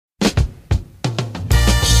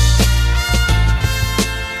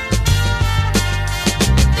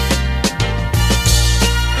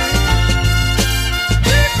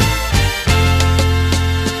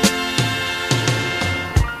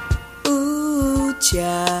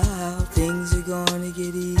child, things are gonna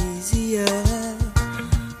get easier.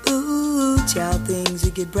 Ooh, child, things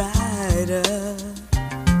will get brighter.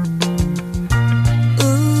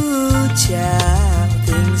 Ooh, child,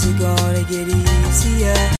 things are gonna get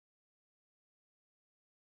easier.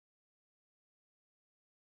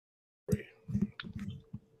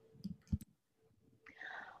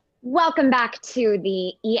 Welcome back to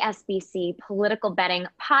the ESBC Political Betting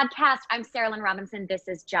Podcast. I'm Sarah Lynn Robinson. This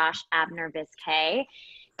is Josh Abner-Vizquay.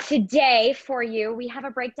 Today for you, we have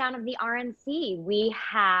a breakdown of the RNC. We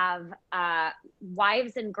have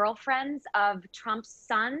wives and girlfriends of Trump's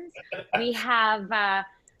sons. We have a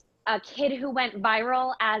kid who went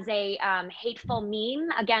viral as a hateful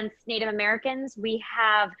meme against Native Americans. We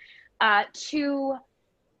have two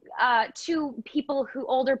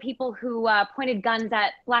older people who pointed guns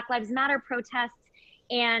at Black Lives Matter protests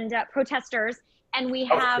and protesters. And we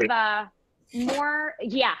have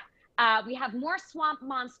we have more swamp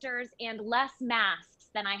monsters and less masks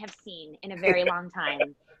than I have seen in a very long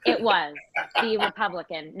time. It was the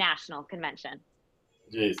Republican National Convention.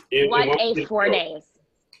 Jeez. What a 4 days.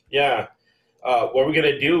 Yeah. What we're going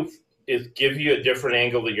to do is give you a different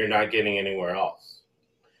angle that you're not getting anywhere else.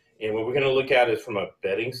 And what we're going to look at is from a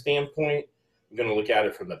betting standpoint. We're going to look at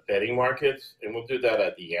it from the betting markets, and we'll do that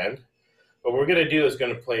at the end. What we're going to do is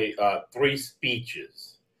going to play 3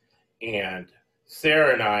 speeches. And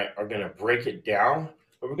Sarah and I are going to break it down,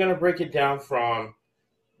 but we're going to break it down from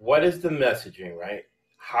what is the messaging, right?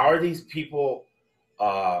 How are these people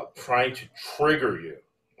trying to trigger you,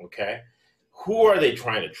 okay? Who are they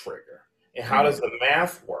trying to trigger? And how does the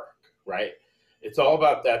math work, right? It's all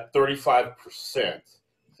about that 35%.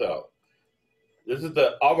 So this is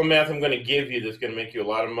all the math I'm going to give you that's going to make you a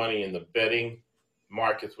lot of money in the betting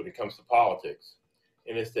markets when it comes to politics.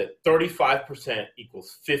 And it's that 35%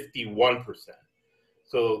 equals 51%.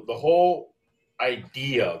 So the whole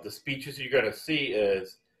idea of the speeches you're going to see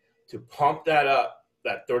is to pump that up,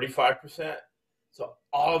 that 35%, so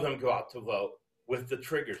all of them go out to vote with the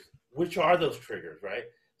triggers. Which are those triggers, right?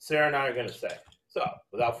 Sarah and I are going to say. So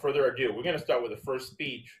without further ado, we're going to start with the first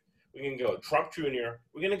speech. We're going to go Trump Jr.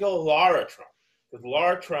 We're going to go Laura Trump, because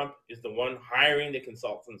Laura Trump is the one hiring the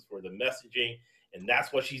consultants for the messaging, and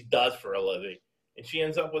that's what she does for a living. And she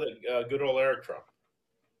ends up with a good old Eric Trump.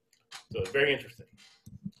 So it's very interesting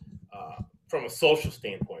from a social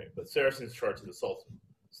standpoint. But Sarah's in charge of the social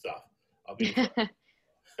stuff. I'll be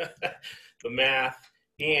the math,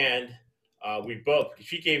 and we both.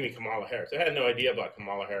 She gave me Kamala Harris. I had no idea about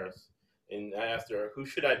Kamala Harris, and I asked her, "Who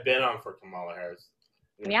should I bet on for Kamala Harris?"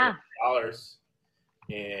 Yeah. $.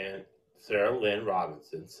 And Sarah Lynn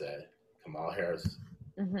Robinson said Kamala Harris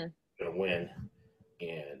gonna win,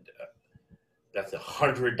 and that's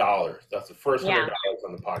 $100. That's the first $100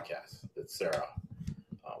 on the podcast that Sarah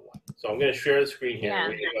won. So I'm going to share the screen here. We're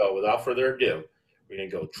going to go without further ado. We're going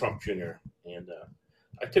to go Trump Jr. And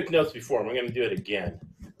I took notes before. I'm going to do it again.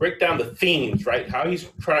 Break down the themes, right?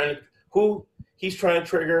 Who he's trying to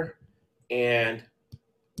trigger, and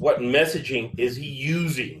what messaging is he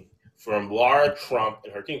using from Laura Trump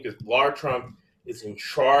and her team, because Laura Trump is in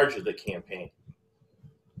charge of the campaign.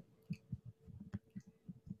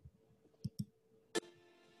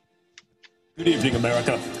 Good evening,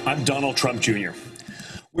 America. I'm Donald Trump Jr.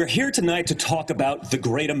 We're here tonight to talk about the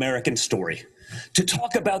great American story, to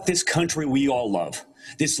talk about this country we all love,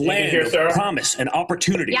 this land of promise and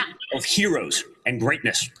opportunity, of heroes and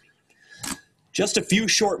greatness. Just a few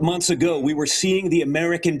short months ago, we were seeing the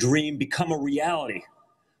American dream become a reality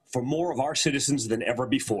for more of our citizens than ever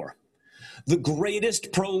before. The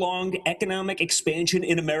greatest prolonged economic expansion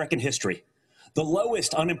in American history, the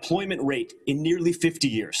lowest unemployment rate in nearly 50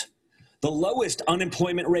 years, the lowest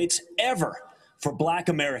unemployment rates ever for Black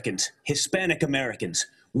Americans, Hispanic Americans,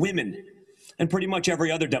 women, and pretty much every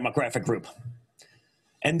other demographic group.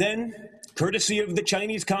 And then, courtesy of the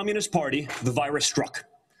Chinese Communist Party, the virus struck.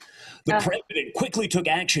 The president quickly took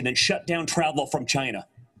action and shut down travel from China.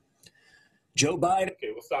 Joe Biden. Okay,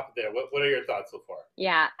 we'll stop it there. What are your thoughts so far?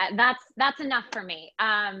 Yeah, that's enough for me.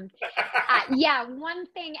 One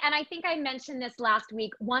thing, and I think I mentioned this last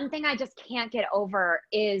week, one thing I just can't get over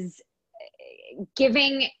is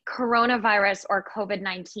giving coronavirus or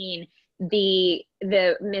COVID-19 the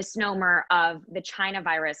misnomer of the China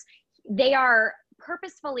virus. They are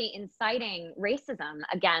purposefully inciting racism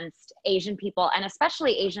against Asian people and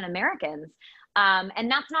especially Asian Americans.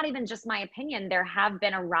 And that's not even just my opinion. There have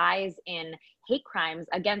been a rise in hate crimes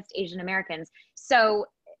against Asian Americans. So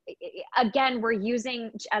again, we're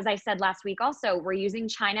using, as I said last week also, we're using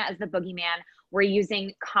China as the boogeyman. We're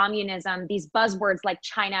using communism, these buzzwords like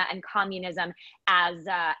China and communism as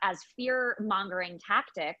fear-mongering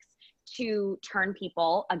tactics to turn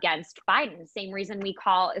people against Biden. Same reason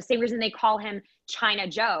they call him China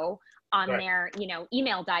Joe on their,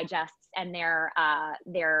 email digests and their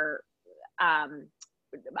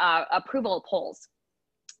approval polls.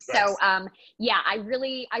 So, I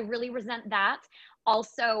really resent that.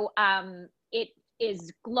 Also, it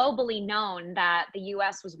is globally known that the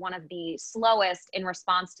US was one of the slowest in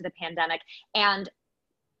response to the pandemic, and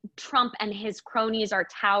Trump and his cronies are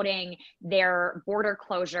touting their border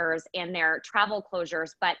closures and their travel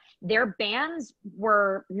closures, but their bans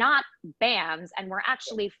were not bans and were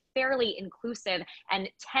actually fairly inclusive, and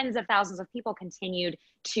tens of thousands of people continued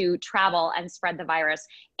to travel and spread the virus.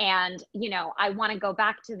 And, I want to go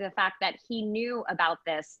back to the fact that he knew about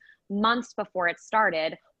this months before it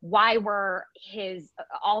started. Why were his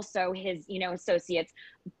associates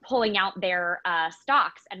pulling out their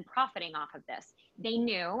stocks and profiting off of this? They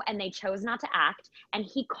knew, and they chose not to act. And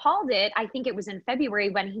he called it, I think it was in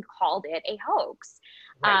February when he called it a hoax.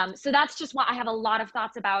 Right. So that's just what I have a lot of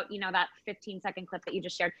thoughts about, that 15-second clip that you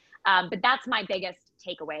just shared. But that's my biggest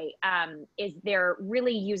takeaway, is they're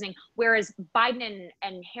really using, whereas Biden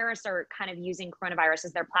and Harris are kind of using coronavirus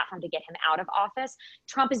as their platform to get him out of office,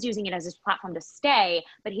 Trump is using it as his platform to stay,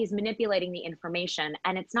 but he's manipulating the information.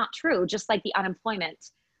 And it's not true, just like the unemployment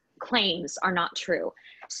claims are not true.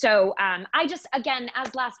 So I just, again,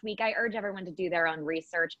 as last week, I urge everyone to do their own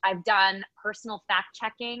research. I've done personal fact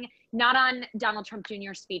checking, not on Donald Trump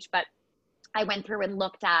Jr.'s speech, but I went through and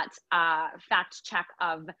looked at fact check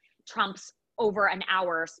of Trump's over an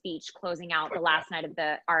hour speech closing out the last night of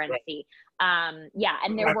the RNC.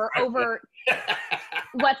 And there were over,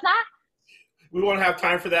 what's that? We won't have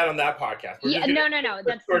time for that on that podcast. No.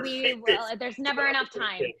 There's never enough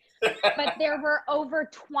time. But there were over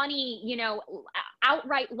 20,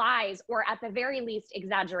 outright lies, or at the very least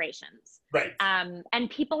exaggerations. Right. And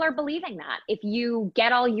people are believing that. If you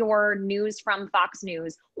get all your news from Fox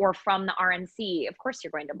News or from the RNC, of course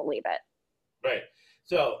you're going to believe it. Right.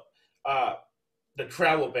 So the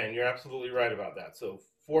travel ban, you're absolutely right about that. So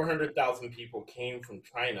 400,000 people came from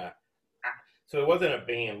China. So it wasn't a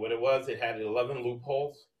ban. What it was, it had 11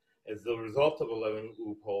 loopholes. As the result of 11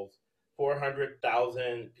 loopholes,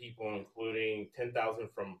 400,000 people, including 10,000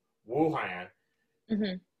 from Wuhan,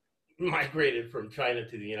 migrated from China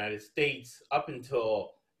to the United States up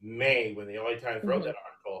until May, when the LA Times wrote that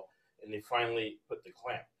article, and they finally put the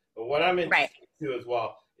clamp. But what I'm interested to as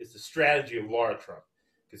well is the strategy of Laura Trump,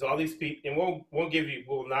 because all these people, and we'll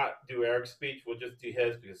not do Eric's speech. We'll just do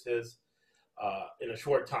his, because his, in a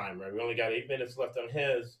short time, right? We only got 8 minutes left on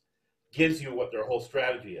his. Gives you what their whole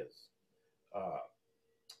strategy is.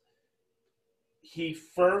 He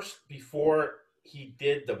first, before he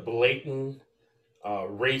did the blatant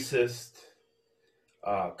racist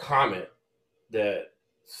comment that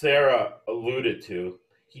Sarah alluded to,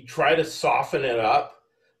 he tried to soften it up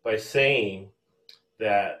by saying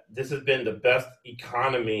that this has been the best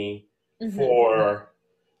economy for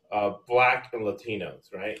Black and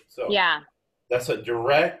Latinos, right? So that's a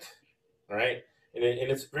direct, right? And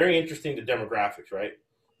it's very interesting, the demographics, right?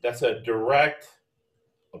 That's a direct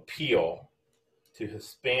appeal to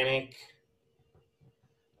Hispanic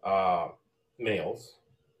males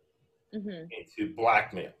and to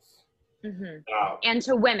Black males. And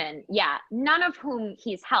to women, none of whom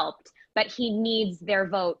he's helped, but he needs their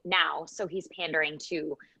vote now. So he's pandering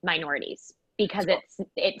to minorities because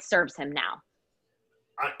it serves him now.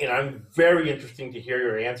 And I'm very interesting to hear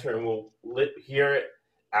your answer, and we'll hear it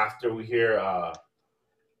after we hear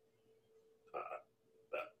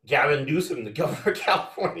Gavin Newsom, the governor of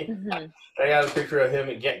California. I got a picture of him,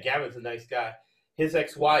 and Gavin's a nice guy. His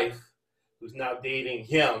ex-wife, who's now dating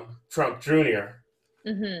him, Trump Jr.,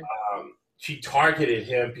 she targeted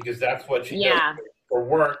him because that's what she does for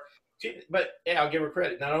work. I'll give her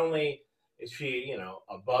credit. Not only is she,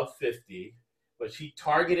 above 50, but she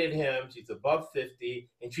targeted him. She's above 50,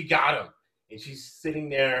 and she got him. And she's sitting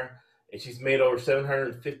there, and she's made over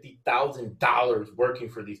 $750,000 working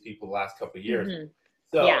for these people the last couple of years.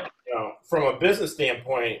 So, from a business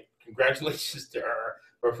standpoint, congratulations to her.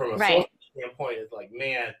 But from a social standpoint, it's like,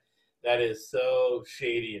 man, that is so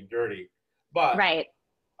shady and dirty. But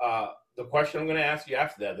the question I'm going to ask you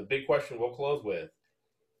after that, the big question we'll close with,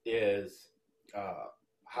 is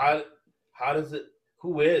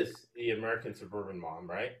who is the American suburban mom,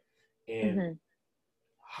 right? And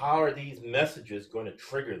how are these messages going to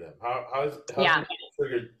trigger them? How's it going to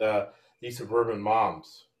trigger these suburban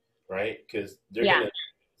moms, right? Because they're going to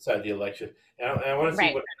decide the election. And I want to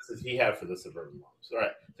see what message he had for the suburban moms. All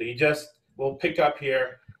right. So we'll pick up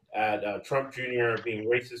here at Trump Jr. being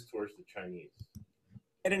racist towards the Chinese.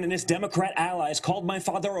 Biden and his Democrat allies called my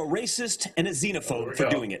father a racist and a xenophobe for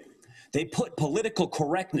doing it. They put political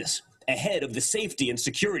correctness ahead of the safety and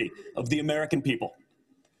security of the American people.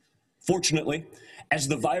 Fortunately, as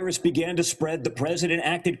the virus began to spread, the president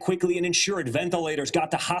acted quickly and ensured ventilators got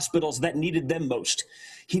to hospitals that needed them most.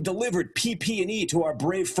 He delivered PPE to our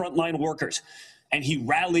brave frontline workers, and he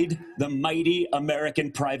rallied the mighty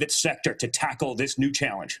American private sector to tackle this new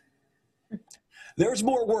challenge. There's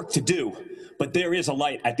more work to do, but there is a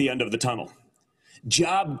light at the end of the tunnel.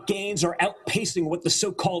 Job gains are outpacing what the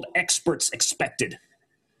so-called experts expected.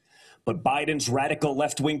 But Biden's radical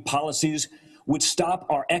left-wing policies would stop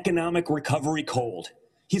our economic recovery cold.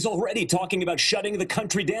 He's already talking about shutting the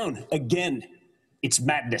country down again. It's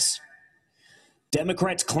madness.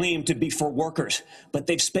 Democrats claim to be for workers, but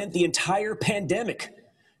they've spent the entire pandemic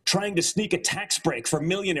trying to sneak a tax break for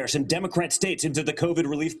millionaires in Democrat states into the COVID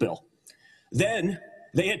relief bill. Then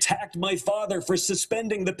they attacked my father for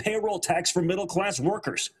suspending the payroll tax for middle-class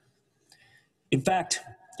workers. In fact,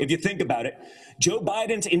 if you think about it, Joe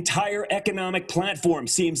Biden's entire economic platform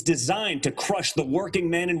seems designed to crush the working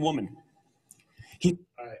man and woman. All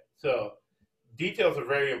right, so details are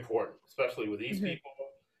very important, especially with these people.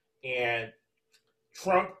 And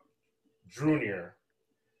Trump Jr.,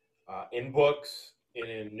 in books and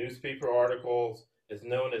in newspaper articles, is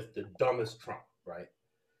known as the dumbest Trump, right?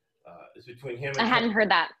 It's between him and I hadn't heard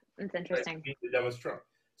that. It's interesting. He's the dumbest Trump.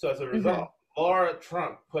 So as a result, Laura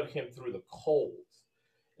Trump put him through the coals.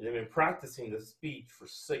 And they've been practicing the speech for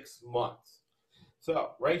 6 months.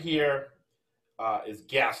 So right here is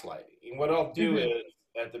gaslighting. And what I'll do is,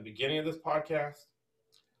 at the beginning of this podcast,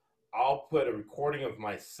 I'll put a recording of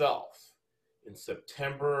myself in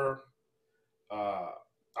September.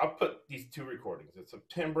 I'll put these two recordings in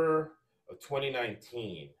September of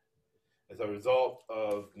 2019 as a result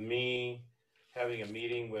of me having a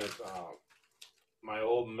meeting with my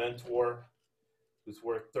old mentor who's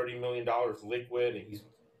worth $30 million liquid, and he's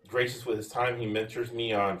gracious with his time. He mentors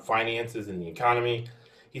me on finances and the economy.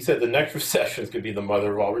 He said the next recession is going to be the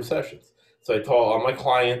mother of all recessions. So I told all my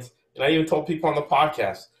clients, and I even told people on the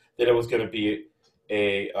podcast that it was going to be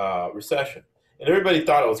a recession. And everybody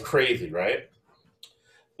thought it was crazy, right?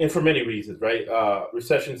 And for many reasons, right?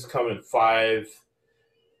 Recessions come in 5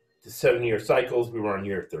 to 7 year cycles. We were on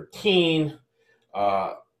year 13.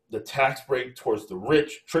 The tax break towards the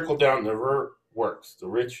rich trickle down never works. The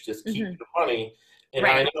rich just keep the money. And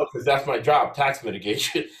I know, because that's my job, tax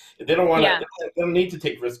mitigation. They don't want to, they don't need to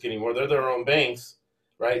take risk anymore. They're their own banks,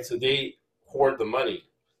 right? So they hoard the money.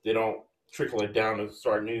 They don't trickle it down to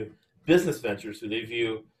start new business ventures who they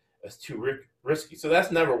view as too risky. So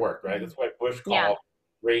that's never worked, right? That's why Bush called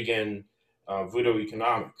Reagan voodoo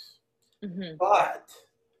economics. But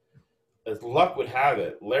as luck would have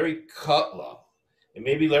it, Larry Kudlow, and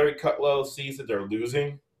maybe Larry Kudlow sees that they're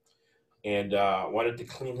losing and wanted to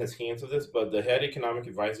clean his hands of this, but the head economic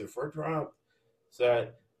advisor for Trump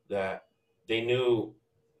said that they knew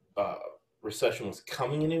recession was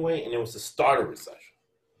coming anyway, and it was the start of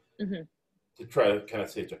recession to try to kind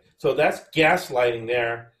of say it. So that's gaslighting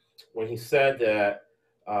there when he said that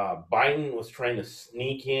Biden was trying to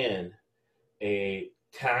sneak in a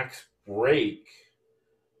tax break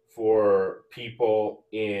for people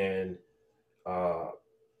in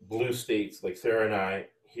blue states like Sarah and I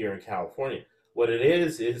here in California. What it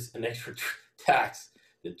is an extra tax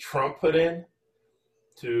that Trump put in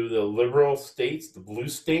to the liberal states, the blue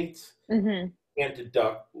states, and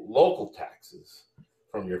deduct local taxes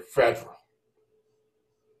from your federal.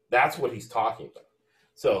 That's what he's talking about.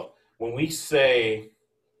 So when we say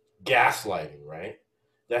gaslighting, right,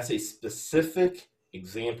 that's a specific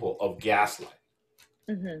example of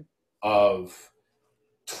gaslighting, of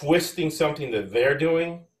twisting something that they're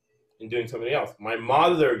doing and doing something else. My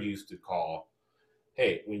mother used to call,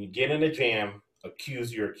 hey, when you get in a jam,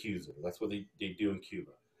 accuse your accuser. That's what they do in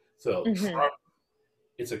Cuba. So Trump,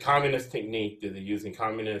 it's a communist technique that they use in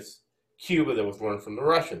communist Cuba that was learned from the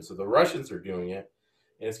Russians. So the Russians are doing it.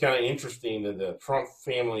 And it's kind of interesting that the Trump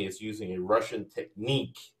family is using a Russian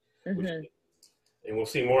technique. And we'll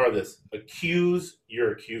see more of this. Accuse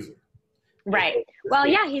your accuser. Right. Well,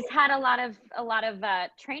 yeah, he's had a lot of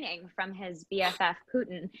training from his BFF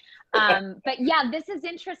Putin. But yeah, this is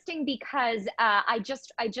interesting because I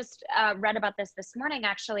just read about this morning,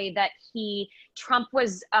 actually, that Trump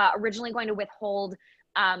was originally going to withhold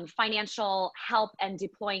financial help and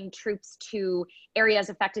deploying troops to areas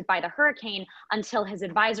affected by the hurricane until his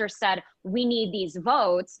advisor said, we need these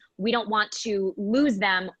votes. We don't want to lose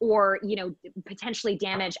them or, potentially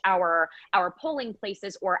damage our polling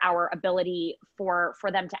places or our ability for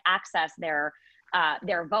them to access their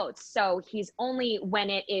their votes. So he's only when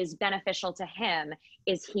it is beneficial to him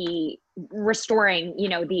is he restoring, you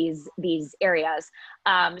know, these areas.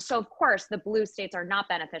 So of course the blue states are not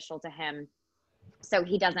beneficial to him. So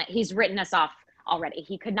he's written us off already.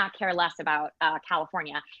 He could not care less about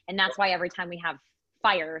California. And that's why every time we have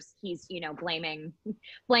fires, he's, you know, blaming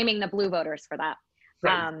the blue voters for that.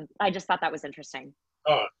 Right. I just thought that was interesting.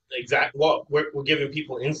 Oh, exactly. Well, we're giving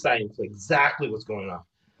people insight into exactly what's going on,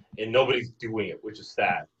 and nobody's doing it, which is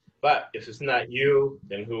sad. But if it's not you,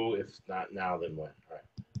 then who? If not now, then when? Right.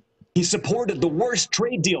 He supported the worst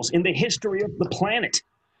trade deals in the history of the planet.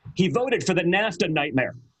 He voted for the NAFTA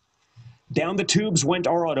nightmare. Down the tubes went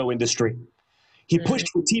our auto industry. He pushed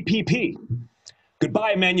for TPP.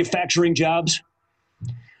 Goodbye, manufacturing jobs.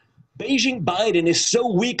 Beijing Biden is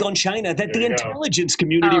so weak on China that the intelligence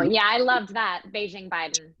community... Oh, yeah, I loved that, Beijing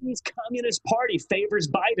Biden. The Chinese Communist Party favors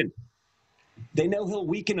Biden. They know he'll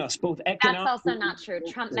weaken us both economically... That's also not true.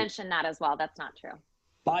 Trump mentioned that as well. That's not true.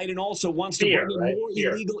 Biden also wants to bring in more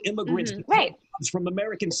illegal immigrants from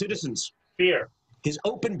American citizens. Fear. His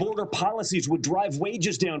open border policies would drive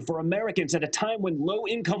wages down for Americans at a time when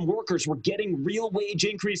low-income workers were getting real wage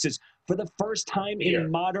increases for the first time in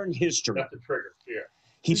modern history. That's the trigger. Fear.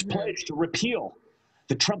 He's pledged to repeal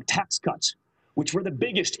the Trump tax cuts, which were the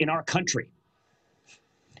biggest in our country.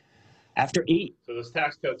 So those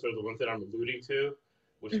tax cuts are the ones that I'm alluding to,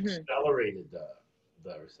 which accelerated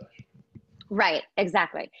the recession. Right,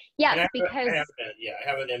 exactly. Yes, I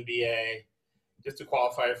have an MBA. Just to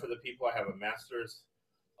qualify for the people, I have a master's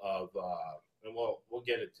of, and we'll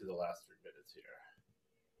get it to the last 3 minutes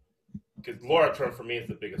here. Because Laura Trump for me is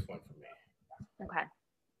the biggest one for me. Okay.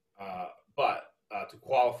 But to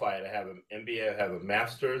qualify it, I have an MBA, I have a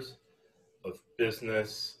master's of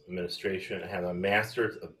business administration, I have a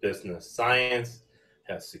master's of business science,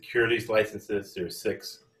 I have securities licenses, Series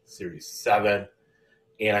 6, Series 7,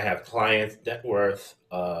 and I have clients net worth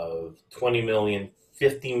of 20 million,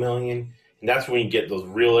 50 million. And that's when you get those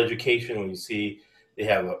real education, when you see they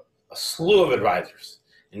have a slew of advisors.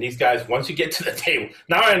 And these guys, once you get to the table,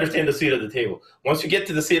 now I understand the seat of the table. Once you get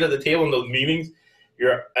to the seat of the table in those meetings,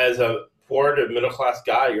 you're, as a poor to middle class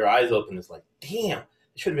guy, your eyes open. It's like, damn, I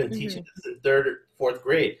should have been teaching this in 3rd or 4th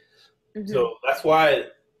grade. So that's why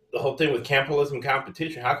the whole thing with capitalism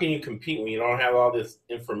competition, how can you compete when you don't have all this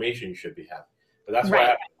information you should be having? But that's why I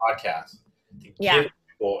have a podcast, to give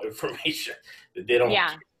people information that they don't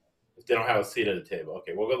if they don't have a seat at the table.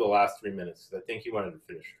 Okay, we'll go the last 3 minutes. I think you wanted to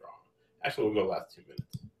finish strong. Actually, we'll go the last 2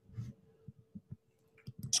 minutes.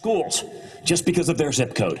 Schools, just because of their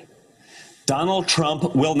zip code. Donald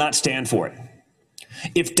Trump will not stand for it.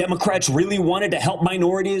 If Democrats really wanted to help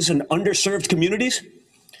minorities and underserved communities,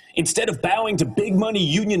 instead of bowing to big money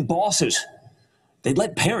union bosses, they'd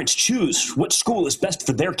let parents choose what school is best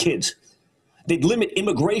for their kids. They'd limit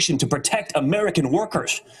immigration to protect American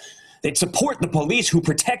workers. They'd support the police who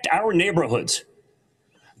protect our neighborhoods.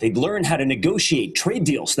 They'd learn how to negotiate trade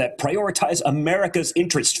deals that prioritize America's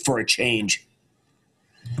interests for a change.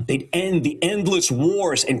 They'd end the endless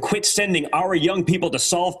wars and quit sending our young people to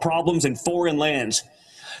solve problems in foreign lands.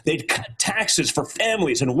 They'd cut taxes for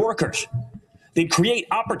families and workers. They'd create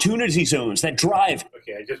opportunity zones that drive...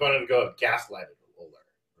 Okay, I just wanted to go gaslighting alert,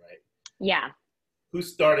 right? Yeah. Who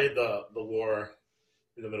started the war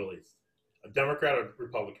in the Middle East? A Democrat or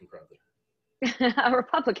Republican president? A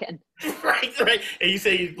Republican. right. And you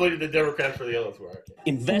say you blamed the Democrats for the others were.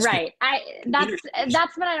 Right.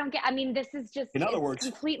 That's what I don't get. I mean, this is just, in other words,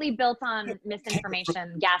 completely built on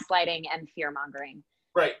misinformation, gaslighting, and fear mongering.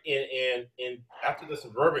 Right. And after the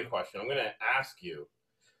suburban question, I'm going to ask you,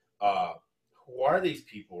 who are these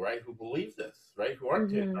people, right, who believe this, right, who aren't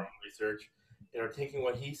doing their own research and are taking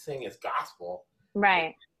what he's saying as gospel.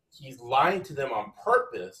 Right. He's lying to them on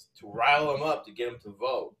purpose to rile them up, to get them to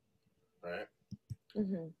vote, right?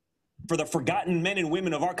 For the forgotten men and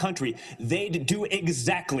women of our country, they'd do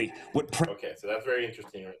exactly what... Okay, so that's very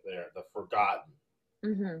interesting right there, the forgotten.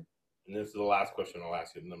 And this is the last question I'll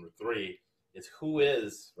ask you. Number 3 is who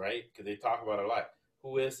is, right, because they talk about it a lot,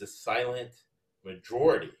 who is the silent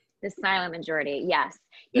majority? The silent majority, yes.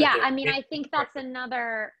 I mean, I think that's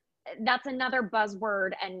another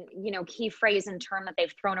buzzword and, you know, key phrase and term that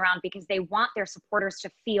they've thrown around because they want their supporters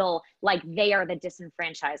to feel like they are the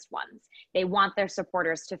disenfranchised ones. They want their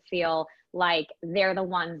supporters to feel like they're the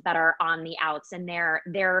ones that are on the outs and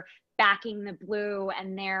they're backing the blue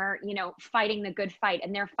and they're, you know, fighting the good fight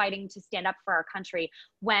and they're fighting to stand up for our country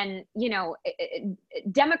when, you know,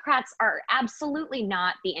 Democrats are absolutely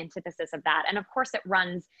not the antithesis of that. And of course it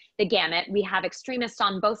runs the gamut. We have extremists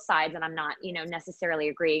on both sides and I'm not, you know, necessarily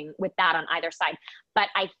agreeing with that on either side, but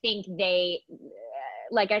I think they,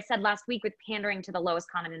 like I said last week with pandering to the lowest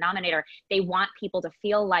common denominator, they want people to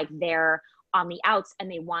feel like they're on the outs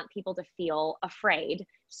and they want people to feel afraid.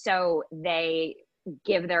 So they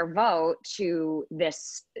give their vote to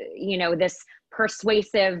this, this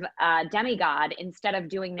persuasive demigod instead of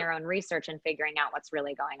doing their own research and figuring out what's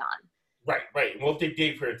really going on. Right. We'll dig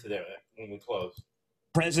deeper into that when we close.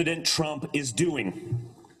 President Trump is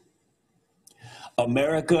doing.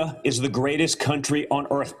 America is the greatest country on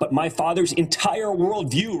earth, but my father's entire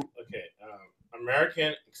worldview. Okay,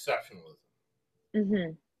 American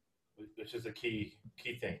exceptionalism, which is a key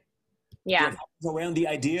thing. Yeah. Around the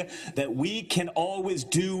idea that we can always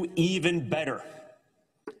do even better.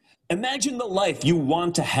 Imagine the life you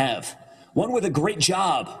want to have, one with a great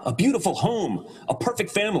job, a beautiful home, a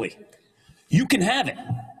perfect family. You can have it.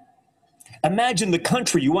 Imagine the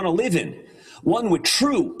country you want to live in, one with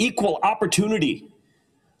true equal opportunity,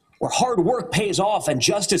 where hard work pays off and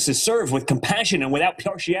justice is served with compassion and without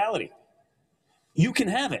partiality. You can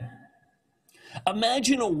have it.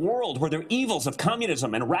 Imagine a world where the evils of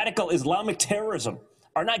communism and radical Islamic terrorism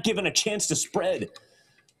are not given a chance to spread,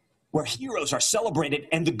 where heroes are celebrated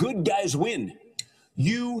and the good guys win.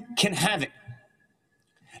 You can have it.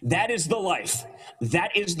 That is the life.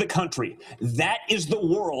 That is the country. That is the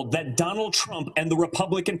world that Donald Trump and the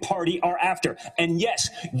Republican Party are after. And yes,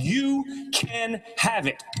 you can have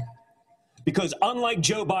it. Because unlike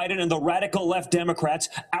Joe Biden and the radical left Democrats,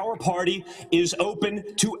 our party is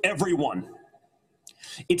open to everyone.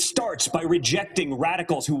 It starts by rejecting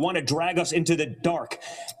radicals who want to drag us into the dark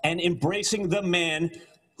and embracing the man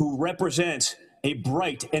who represents a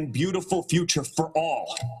bright and beautiful future for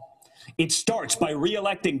all. It starts by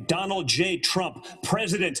re-electing Donald J. Trump,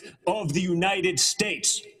 President of the United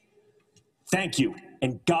States. Thank you,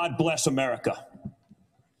 and God bless America.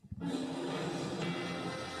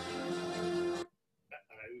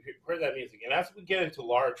 Heard that music, and as we get into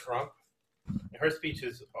Laura Trump, her speech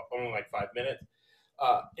is only like 5 minutes.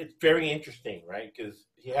 It's very interesting, right? Because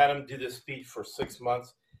he had him do this speech for 6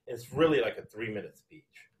 months. It's really like a 3-minute speech.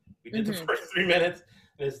 We did the first 3 minutes,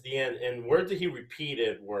 and it's the end. And words that he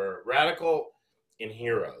repeated were radical and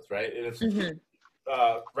heroes, right? And it's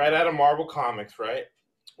right out of Marvel Comics, right?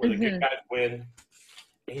 Where the good guys win.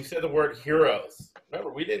 And he said the word heroes.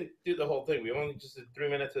 Remember, we didn't do the whole thing. We only just did 3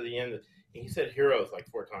 minutes at the end. And he said heroes like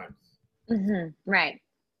 4 times. Right.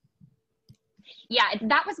 Yeah,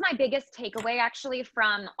 that was my biggest takeaway actually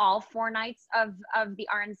from all 4 nights of the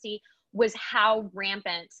RNC was how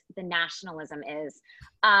rampant the nationalism is.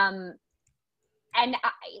 And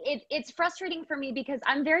it's frustrating for me because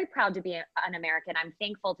I'm very proud to be an American. I'm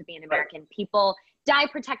thankful to be an American. People die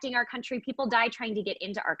protecting our country. People die trying to get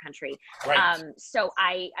into our country. Right. So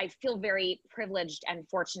I feel very privileged and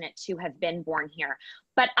fortunate to have been born here.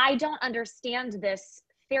 But I don't understand this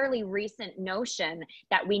fairly recent notion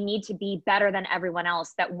that we need to be better than everyone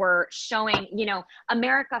else, that we're showing,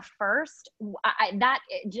 America first. That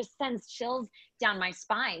just sends chills down my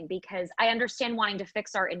spine because I understand wanting to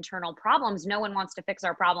fix our internal problems. No one wants to fix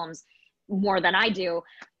our problems more than I do.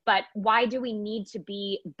 But why do we need to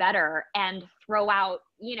be better and throw out,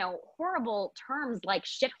 horrible terms like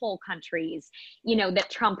shithole countries, that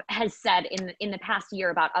Trump has said in the past year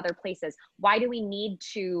about other places? Why do we need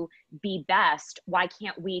to be best? Why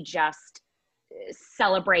can't we just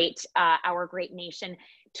celebrate our great nation,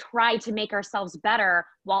 try to make ourselves better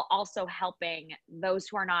while also helping those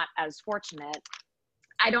who are not as fortunate?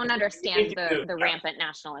 I don't understand the rampant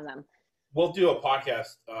nationalism. We'll do a podcast,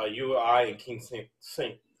 you, I, and King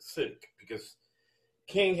Sync, because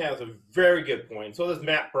King has a very good point. So does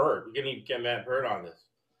Matt Bird. We're going to get Matt Bird on this.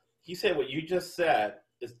 He said what you just said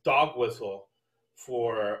is dog whistle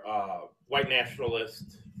for white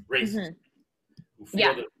nationalist racists who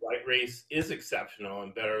feel that white race is exceptional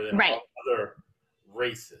and better than all other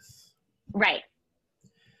races. Right.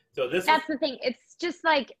 So that's the thing. It's just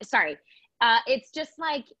like, it's just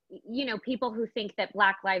like, people who think that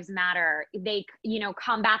Black Lives Matter, they,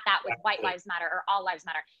 combat that with White Lives Matter or All Lives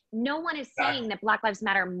Matter. No one is saying that Black Lives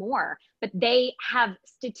Matter more, but they have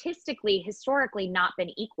statistically, historically not been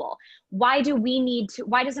equal. Why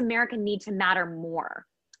does America need to matter more?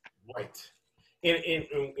 Right.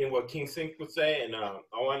 In what King Sink would say, and I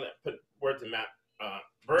want to put words in Matt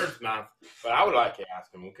Bird's mouth, but I would like to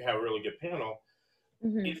ask him, we could have a really good panel.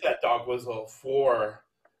 Is that dog whistle for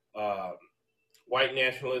white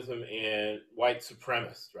nationalism and white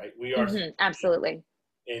supremacists, right? We are absolutely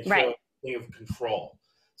and so thing of control.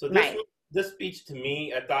 So this speech to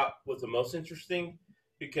me, I thought was the most interesting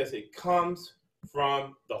because it comes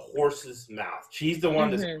from the horse's mouth. She's the one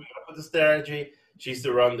that's coming up with the strategy. She's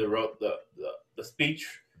the one that wrote the speech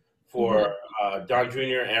for Don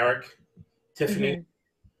Jr., Eric, Tiffany.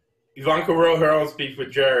 Ivanka wrote her own speech with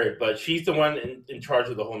Jared, but she's the one in charge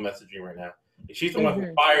of the whole messaging right now. She's the one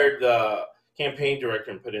who fired the campaign director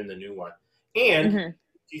and put in the new one. And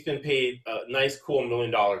she's been paid a nice, cool $1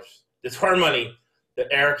 million. It's her money that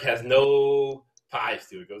Eric has no ties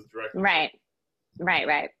to. It goes directly. Right.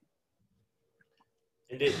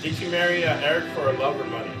 And did she marry Eric for love or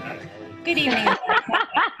money? Good evening.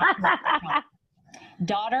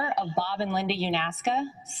 Daughter of Bob and Linda Unaska,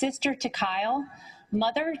 sister to Kyle,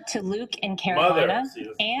 mother to Luke and Carolina,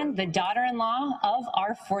 and the daughter-in-law of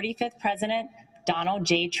our 45th president, Donald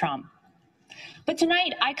J. Trump. But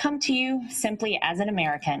tonight, I come to you simply as an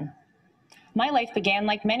American. My life began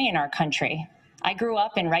like many in our country. I grew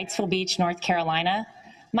up in Wrightsville Beach, North Carolina.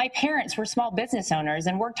 My parents were small business owners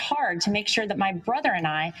and worked hard to make sure that my brother and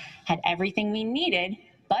I had everything we needed,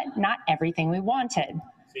 but not everything we wanted.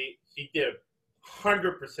 See, she did a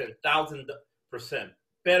 100%, 1,000%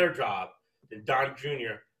 better job than Don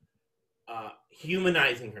Jr.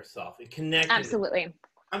 Humanizing herself and connecting. Absolutely.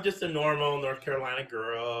 I'm just a normal North Carolina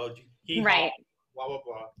girl. Right. Blah, blah,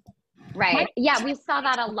 blah. Right. Yeah, we saw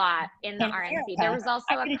that a lot in the RNC. There was also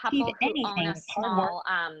a couple who own a small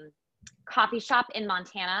coffee shop in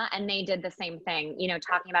Montana, and they did the same thing, you know,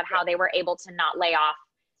 talking about how they were able to not lay off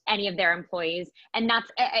any of their employees. And that's,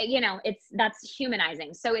 that's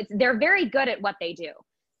humanizing. So they're very good at what they do.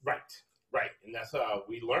 Right. And that's how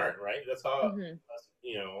we learn, right? That's how,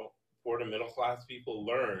 poor to middle class people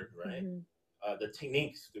learn, right? The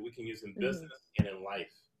techniques that we can use in business and in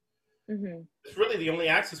life. It's really the only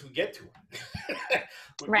access we get to it.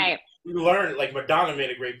 Right. We learn, like Madonna made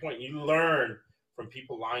a great point. You learn from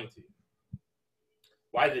people lying to you.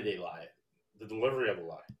 Why did they lie? The delivery of a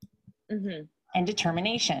lie. And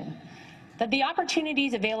determination. That the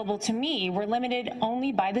opportunities available to me were limited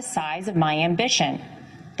only by the size of my ambition.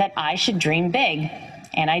 That I should dream big.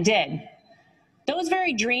 And I did. Those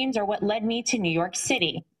very dreams are what led me to New York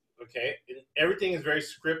City. Okay. And everything is very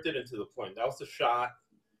scripted and to the point. That was the shot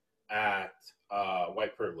at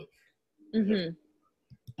white privilege.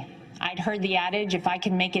 I'd heard the adage, if I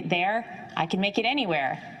can make it there, I can make it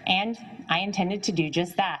anywhere. And I intended to do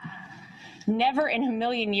just that. Never in a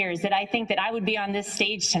million years did I think that I would be on this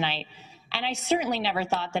stage tonight. And I certainly never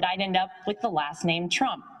thought that I'd end up with the last name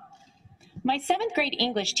Trump. My 7th grade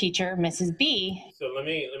English teacher, Mrs. B. So let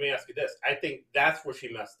me ask you this. I think that's where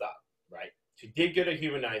she messed up, right? She did good at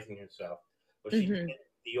humanizing herself, but she did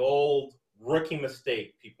the old rookie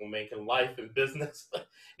mistake people make in life and business,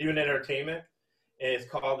 even entertainment. And it's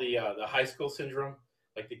called the high school syndrome.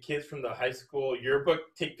 Like the kids from the high school yearbook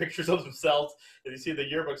take pictures of themselves, and you see the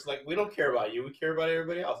yearbooks like, we don't care about you, we care about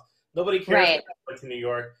everybody else. Nobody cares about her to New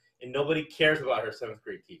York, and nobody cares about her 7th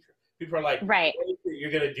grade teacher. People are like, what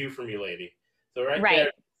you're going to do for me, lady? So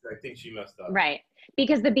there, I think she messed up. Right.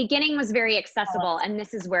 Because the beginning was very accessible, and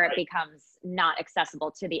this is where it becomes not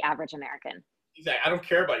accessible to the average American. Exactly. I don't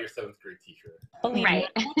care about your 7th grade teacher. Believe me,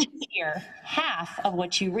 what you hear, half of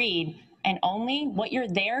what you read, and only what you're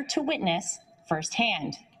there to witness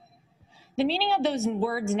firsthand. The meaning of those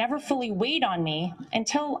words never fully weighed on me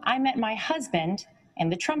until I met my husband and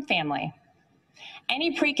the Trump family.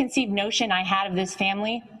 Any preconceived notion I had of this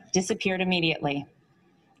family disappeared immediately.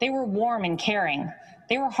 They were warm and caring.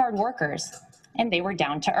 They were hard workers, and they were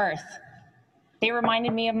down to earth. They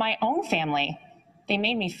reminded me of my own family. They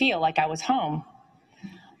made me feel like I was home.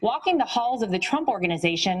 Walking the halls of the Trump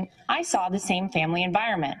Organization, I saw the same family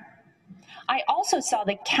environment. I also saw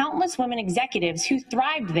the countless women executives who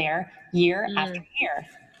thrived there year after year.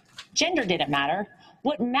 Gender didn't matter.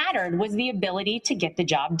 What mattered was the ability to get the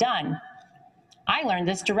job done. I learned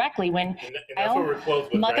this directly when and that's what we're close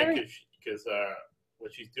with, right? Because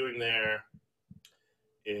what she's doing there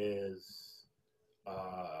is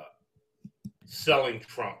selling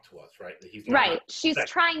Trump to us, right? He's She's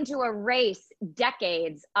trying to erase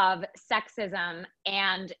decades of sexism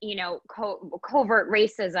and, covert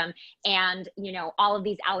racism and, all of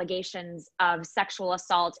these allegations of sexual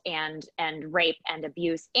assault and rape and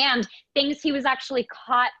abuse and things he was actually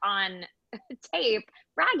caught on tape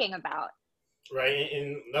bragging about. Right.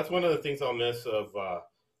 And that's one of the things I'll miss of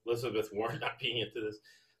Elizabeth Warren not being into this,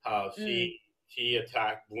 how she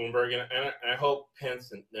attacked Bloomberg, and I hope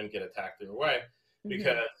Pence and them get attacked their way,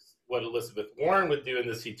 because what Elizabeth Warren would do in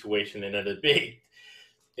this situation in a debate,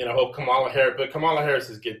 and I hope Kamala Harris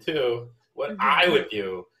is good too. What I would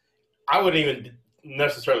do, I wouldn't even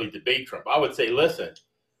necessarily debate Trump. I would say, listen,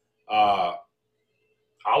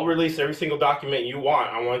 I'll release every single document you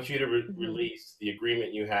want. I want you to release the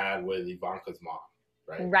agreement you had with Ivanka's mom,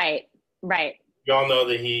 right? Right. We all know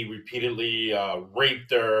that he repeatedly raped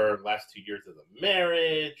her last 2 years of the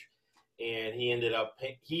marriage, and he ended up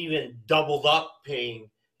he even doubled up paying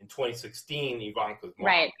in 2016, Ivanka's mom.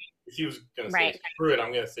 Right. She was going to say, screw it,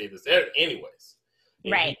 I'm going to say this anyways.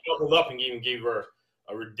 And he doubled up and even gave her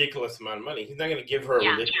a ridiculous amount of money. He's not going to give her a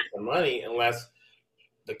ridiculous amount of money unless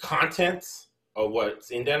the contents of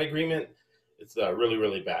what's in that agreement is really,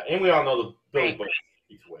 really bad. And we all know the Billy Bush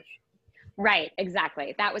situation. Right,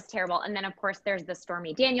 exactly. That was terrible. And then, of course, there's the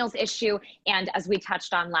Stormy Daniels issue. And as we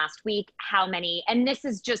touched on last week, how many, and this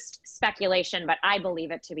is just speculation, but I believe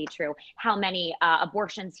it to be true, how many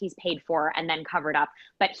abortions he's paid for and then covered up,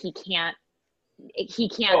 but he can't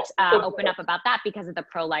open up about that because of the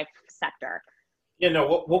pro-life sector. Yeah,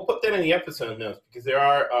 no, we'll put that in the episode notes because there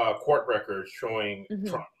are court records showing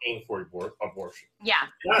Trump paying for abortion. Yeah,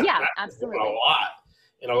 absolutely. A lot.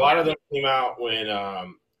 And a lot of them came out when,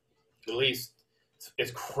 at least it's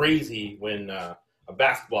crazy when a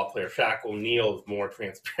basketball player, Shaq O'Neal, is more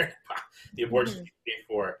transparent about the abortion he paid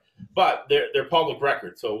for. But they're public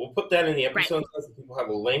records. So we'll put that in the episode so people have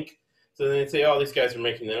a link. So then they say, oh, these guys are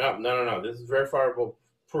making it up. No. This is verifiable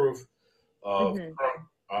proof of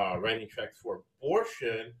Trump writing checks for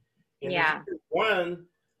abortion. And one,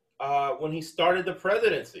 when he started the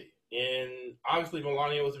presidency. And obviously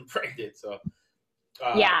Melania was impregnated. So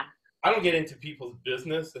I don't get into people's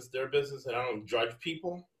business. That's their business, and I don't judge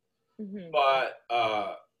people. But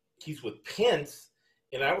he's with Pence,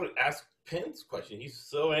 and I would ask Pence a question. He's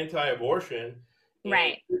so anti-abortion.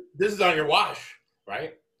 Right. This is on your watch,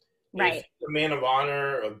 right? Right. If he's a man of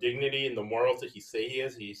honor, of dignity, and the morals that he say he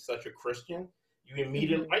is, he's such a Christian, you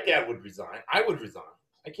immediately, my dad would resign. I would resign.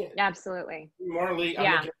 I can't. Absolutely. Morally, I'm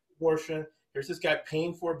against abortion. Here's this guy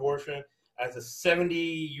paying for abortion as a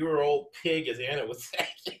 70-year-old pig, as Anna would say,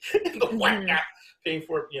 in the White House, paying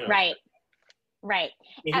for, Right. But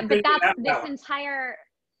this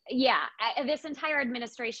entire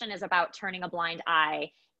administration is about turning a blind eye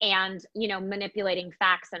and, manipulating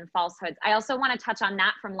facts and falsehoods. I also want to touch on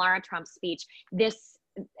that from Lara Trump's speech. This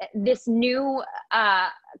new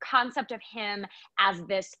concept of him as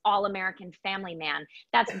this all-American family man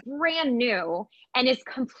that's brand new and is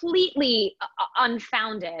completely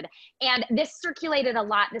unfounded. And this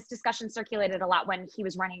discussion circulated a lot when he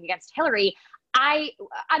was running against Hillary. I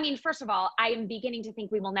mean, first of all, I am beginning to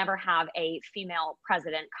think we will never have a female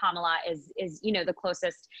president. Kamala is the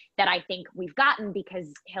closest that I think we've gotten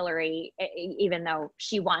because Hillary, even though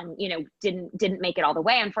she won, didn't make it all the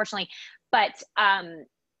way, unfortunately. But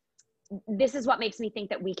this is what makes me think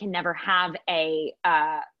that we can never have a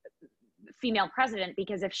female president,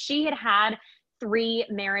 because if she had had 3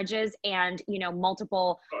 marriages and,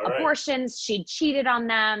 multiple abortions, she'd cheated on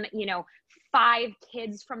them, 5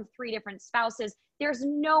 kids from 3 different spouses, there's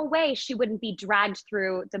no way she wouldn't be dragged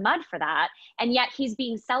through the mud for that. And yet he's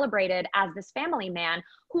being celebrated as this family man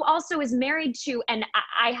who also is married to, and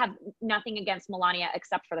I have nothing against Melania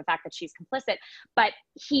except for the fact that she's complicit, but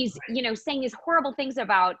he's, saying these horrible things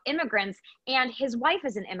about immigrants, and his wife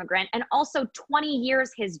is an immigrant and also 20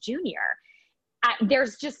 years his junior.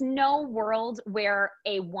 There's just no world where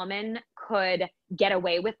a woman could get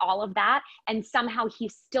away with all of that, and somehow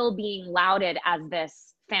he's still being lauded as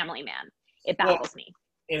this family man. It baffles me.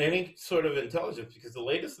 In any sort of intelligence, because the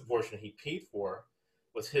latest abortion he paid for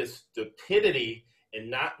was his stupidity in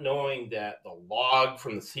not knowing that the log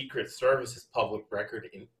from the Secret Service is public record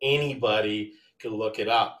and anybody could look it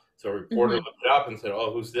up. So a reporter looked it up and said,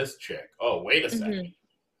 oh, who's this chick? Oh, wait a second.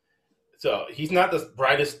 So he's not the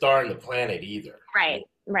brightest star on the planet either.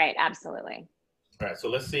 Right, absolutely. All right, so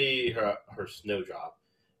let's see her snow job.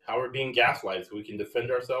 How we're being gaslighted so we can defend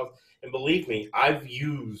ourselves. And believe me, I've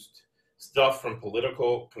used stuff from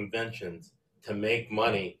political conventions to make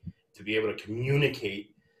money, to be able to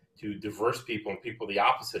communicate to diverse people and people the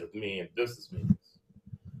opposite of me in business meetings.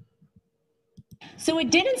 So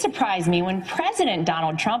it didn't surprise me when President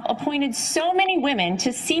Donald Trump appointed so many women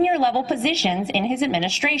to senior level positions in his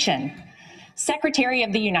administration. Secretary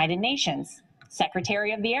of the United Nations,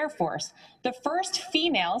 Secretary of the Air Force, the first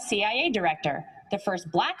female CIA director, the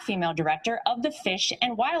first Black female director of the Fish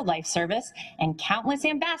and Wildlife Service, and countless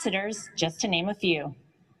ambassadors, just to name a few.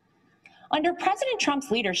 Under President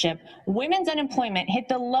Trump's leadership, women's unemployment hit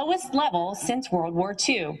the lowest level since World War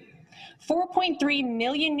II. 4.3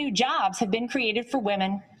 million new jobs have been created for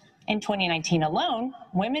women. In 2019 alone,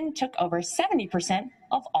 women took over 70%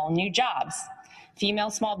 of all new jobs.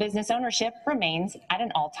 Female small business ownership remains at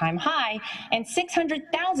an all-time high, and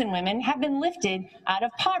 600,000 women have been lifted out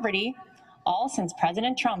of poverty, all since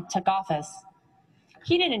President Trump took office.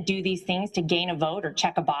 He didn't do these things to gain a vote or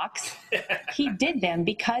check a box. He did them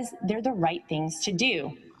because they're the right things to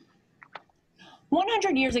do.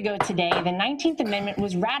 100 years ago today, the 19th Amendment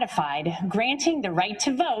was ratified, granting the right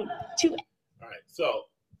to vote to... All right, so,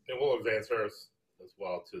 and we'll advance hers as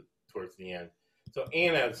well towards the end. So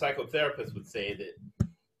Anna, the psychotherapist, would say that,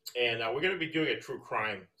 and we're going to be doing a true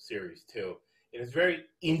crime series too, and it's very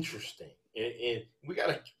interesting. And we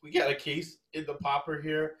got a case in the popper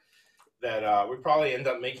here that we probably end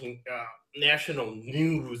up making national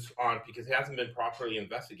news on because it hasn't been properly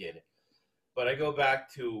investigated. But I go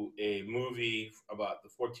back to a movie about the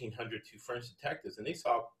 1400 two French detectives, and they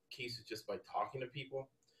solved cases just by talking to people.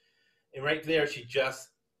 And right there, she just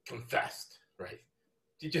confessed, right?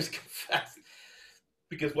 She just confessed.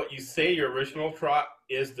 Because what you say, your original thought,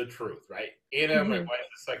 is the truth, right? Anna, my wife,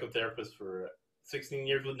 is a psychotherapist for 16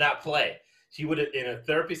 years, would not play. She would have, in a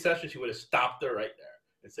therapy session, she would have stopped her right there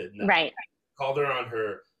and said no. Right. Called her on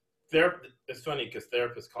her therapist. It's funny because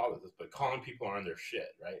therapists call it this, but calling people on their shit,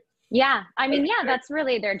 right? Yeah. I mean, yeah, that's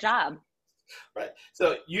really their job. Right.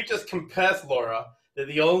 So you just confessed, Laura, that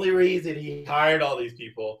the only reason he hired all these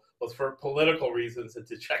people was for political reasons and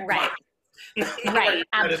to check. Right. Right.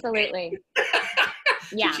 Absolutely.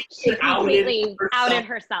 Yeah. She completely outed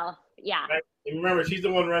herself. Yeah. Right? And remember, she's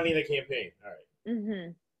the one running the campaign. All right.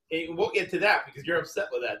 Mm-hmm. And we'll get to that because you're upset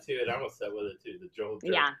with that too, and I'm upset with it too. The Joe.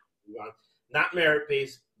 Yeah. Not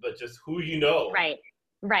merit-based, but just who you know. Right.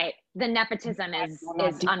 Right. The nepotism is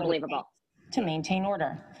unbelievable. To maintain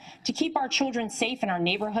order, to keep our children safe in our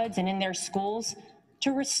neighborhoods and in their schools,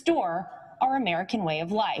 to restore our American way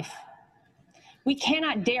of life. We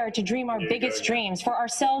cannot dare to dream our biggest dreams for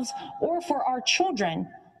ourselves or for our children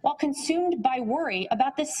while consumed by worry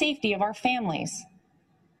about the safety of our families.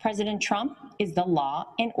 President Trump is the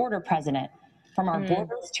law and order president, from our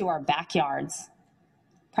borders to our backyards.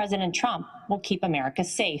 President Trump will keep America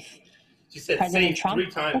safe. She said President safe Trump 3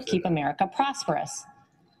 times will keep America prosperous.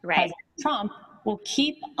 Right. President Trump will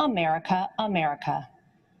keep America, America.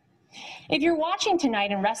 If you're watching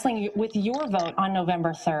tonight and wrestling with your vote on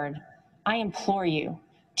November 3rd, I implore you,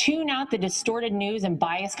 tune out the distorted news and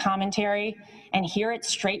biased commentary and hear it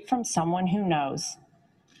straight from someone who knows.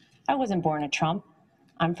 I wasn't born a Trump.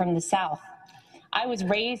 I'm from the South. I was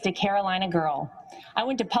raised a Carolina girl. I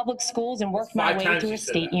went to public schools and worked my way through a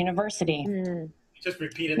state university. Just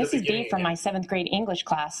repeated Mrs. D from my 7th grade English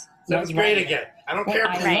class. 7th grade again. I don't care.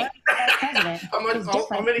 How many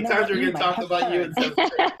times are we going to talk about you in 7th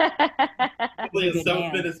grade? Probably a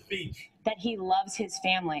 7-minute speech. That he loves his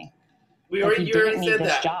family. You already said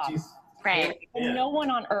that. Job. Right. And no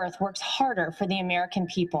one on earth works harder for the American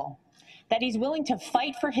people. That he's willing to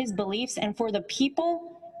fight for his beliefs and for the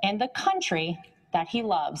people and the country that he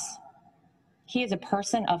loves. He is a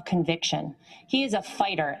person of conviction. He is a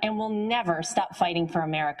fighter and will never stop fighting for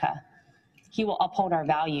America. He will uphold our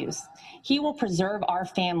values. He will preserve our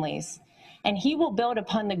families. And he will build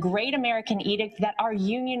upon the great American edict that our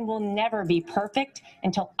union will never be perfect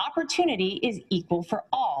until opportunity is equal for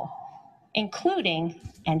all, including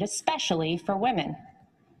and especially for women.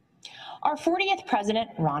 Our 40th president,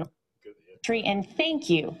 Ronald, and thank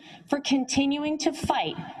you for continuing to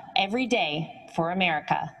fight every day for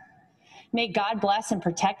America. May God bless and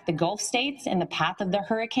protect the Gulf states in the path of the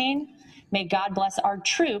hurricane. May God bless our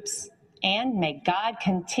troops, and may God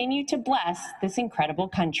continue to bless this incredible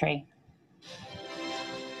country.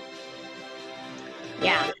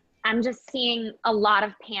 Yeah, I'm just seeing a lot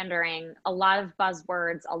of pandering, a lot of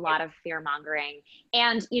buzzwords, a lot of fear mongering.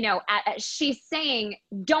 And, you know, she's saying,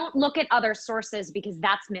 don't look at other sources because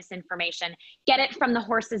that's misinformation. Get it from the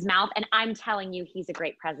horse's mouth. And I'm telling you, he's a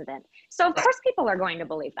great president. So of course people are going to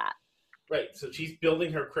believe that. Right. So she's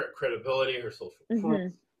building her credibility, her social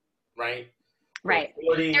proof, right? Right.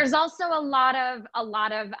 There's also a lot of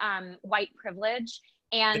white privilege.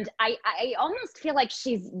 And I almost feel like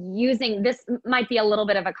she's using, this might be a little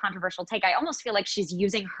bit of a controversial take. I almost feel like she's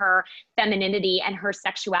using her femininity and her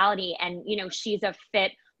sexuality. And, you know, she's a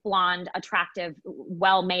fit, blonde, attractive,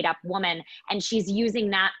 well made up woman. And she's using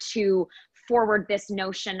that to forward this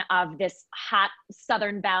notion of this hot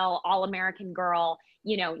Southern belle, all American girl.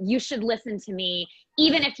 You know, you should listen to me,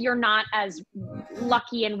 even if you're not as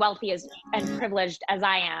lucky and wealthy and privileged as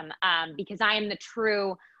I am, because I am the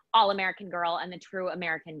true all-American girl and the true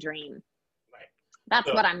American dream. Right.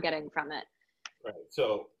 That's what I'm getting from it. Right.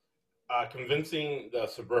 So convincing the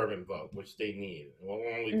suburban vote, which they need. We'll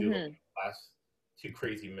only do the last 2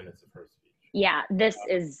 crazy minutes of her speech. Yeah, this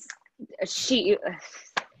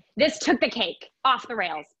took the cake off the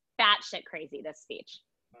rails. Batshit crazy, this speech.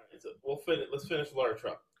 All right, so let's finish Laura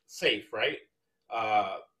Trump. Safe, right?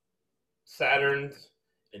 Saturns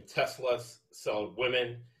and Teslas sell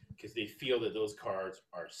women because they feel that those cars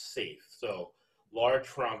are safe. So Laura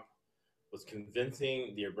Trump was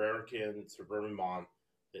convincing the American suburban mom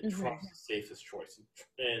that Trump's the safest choice.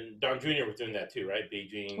 And Don Jr. was doing that too, right?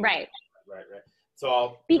 Beijing. Right.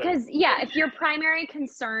 So because if your primary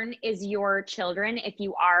concern is your children, if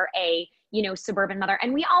you are a suburban mother,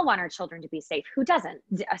 and we all want our children to be safe, who doesn't?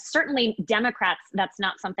 Certainly Democrats, that's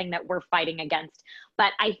not something that we're fighting against.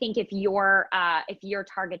 But I think if your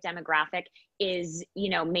target demographic is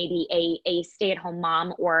maybe a stay-at-home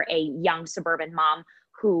mom or a young suburban mom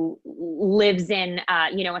who lives in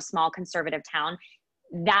a small conservative town,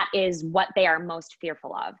 that is what they are most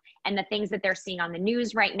fearful of. And the things that they're seeing on the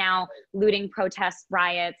news right now, looting, protests,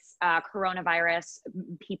 riots, coronavirus,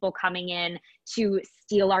 people coming in to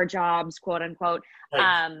steal our jobs, quote unquote.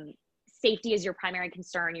 Right. Safety is your primary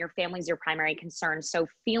concern. Your family is your primary concern. So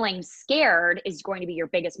feeling scared is going to be your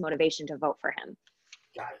biggest motivation to vote for him.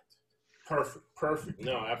 Got it. Perfect.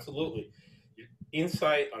 No, absolutely. Your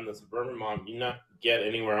insight on the suburban mom you not get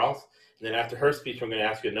anywhere else. And then after her speech, I'm going to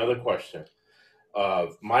ask you another question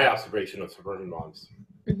of my observation of suburban moms.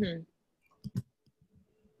 Mm-hmm.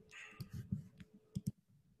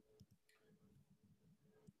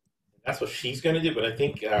 That's what she's going to do, but I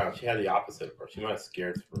think she had the opposite approach. She might have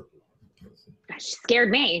scared suburban moms. She scared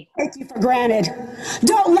me. Take you for granted.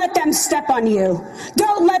 Don't let them step on you.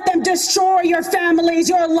 Don't let them destroy your families,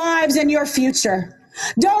 your lives, and your future.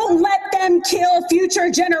 Don't let them kill future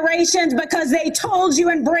generations because they told you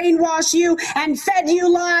and brainwashed you and fed you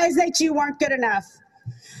lies that you weren't good enough.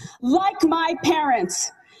 Like my parents,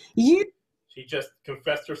 She just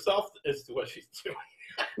confessed herself as to what she's doing.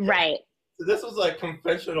 Right. So this was a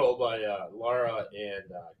confessional by Laura and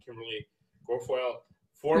Kimberly Guilfoyle,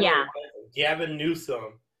 former Gavin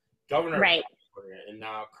Newsom, governor of California, and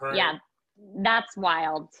now current. Yeah, that's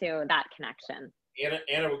wild too, that connection.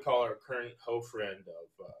 Anna would call her current friend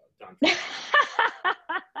of Don Trump.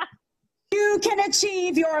 You can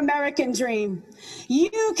achieve your American dream.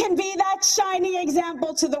 You can be that shining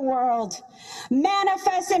example to the world.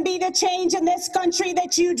 Manifest and be the change in this country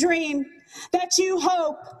that you dream, that you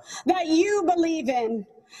hope, that you believe in.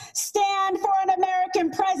 Stand for an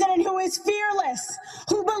American president who is fearless,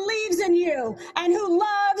 who believes in you, and who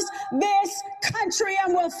loves this country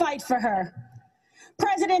and will fight for her.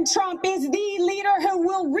 President Trump is the leader who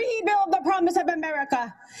will rebuild the promise of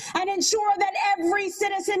America and ensure that every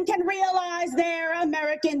citizen can realize their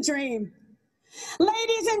American dream.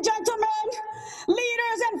 Ladies and gentlemen,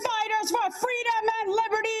 leaders and fighters for freedom and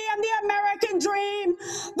liberty and the American dream,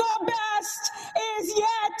 the best is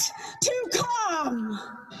yet to come.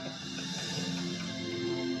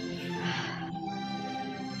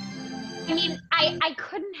 I mean, I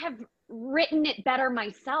couldn't have written it better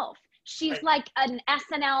myself. She's like an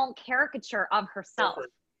SNL caricature of herself.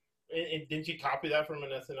 And didn't you copy that from an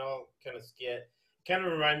SNL kind of skit? Kind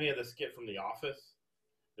of remind me of the skit from The Office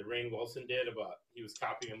that Rainn Wilson did about he was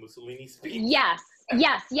copying a Mussolini speech. Yes,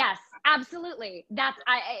 absolutely.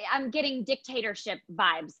 I'm getting dictatorship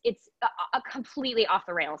vibes. It's a completely off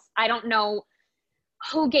the rails. I don't know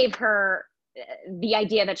who gave her the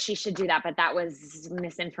idea that she should do that, but that was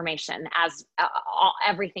misinformation, as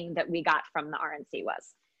everything that we got from the RNC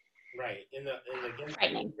was. Right, and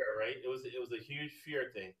again, right? It was a huge fear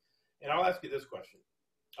thing, and I'll ask you this question,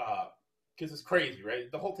 because it's crazy, right?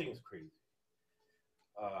 The whole thing is crazy.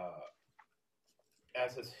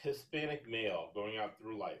 As a Hispanic male going out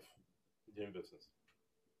through life, doing business,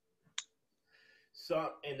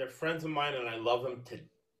 and they're friends of mine, and I love them to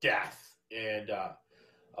death. And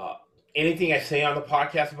anything I say on the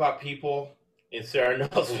podcast about people, and Sarah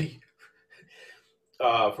knows me.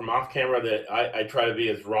 From off camera, that I try to be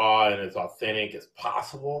as raw and as authentic as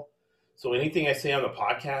possible. So anything I say on the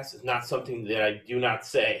podcast is not something that I do not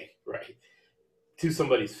say, right, to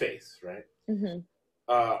somebody's face, right? Mm-hmm.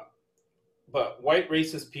 But white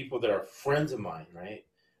racist people that are friends of mine, right,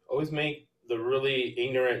 always make the really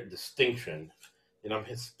ignorant distinction that I'm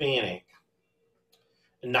Hispanic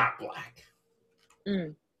and not black.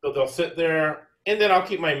 Mm. So they'll sit there. And then I'll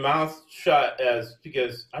keep my mouth shut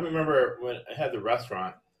because I remember when I had the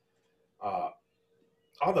restaurant,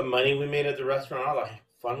 all the money we made at the restaurant, all the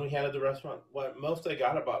fun we had at the restaurant, what most I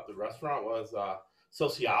got about the restaurant was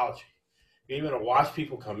sociology. Even to watch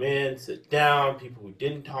people come in, sit down, people who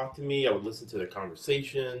didn't talk to me, I would listen to their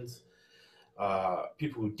conversations.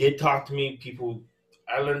 People who did talk to me,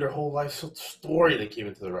 I learned their whole life story that came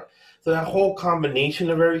into the restaurant. So that whole combination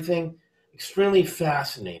of everything, extremely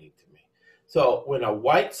fascinating. So when a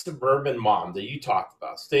white suburban mom that you talked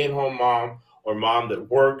about, stay-at-home mom or mom that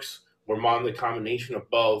works or mom, the combination of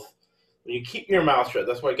both, when you keep your mouth shut,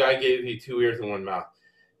 that's why God gave you 2 ears and 1 mouth.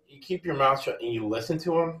 You keep your mouth shut and you listen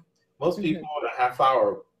to them. Most people in a half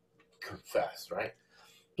hour confess, right?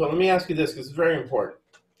 So let me ask you this, because it's very important.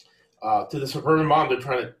 To the suburban mom, they're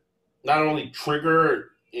trying to not only trigger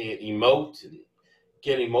and emote and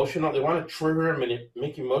get emotional. They want to trigger them and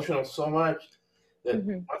make you emotional so much that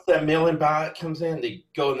once that mail-in ballot comes in, they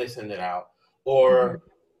go and they send it out. Or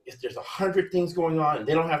if there's 100 things going on and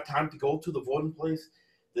they don't have time to go to the voting place,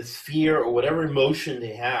 this fear or whatever emotion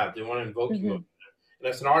they have, they want to invoke emotion. And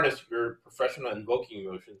as an artist, you're professional at invoking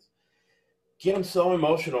emotions. Get them so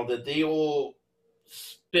emotional that they will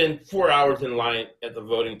spend 4 hours in line at the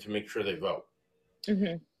voting to make sure they vote.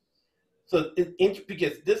 So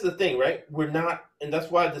because this is the thing, right? We're not, and that's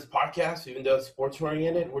why this podcast, even though it's sports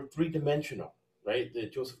oriented, we're 3-dimensional, right?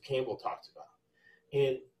 That Joseph Campbell talks about.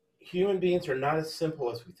 And human beings are not as simple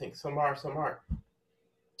as we think. Some are, some aren't.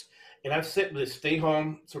 And I've sit with a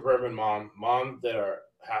stay-home suburban mom that are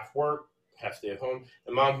half work, half stay at home,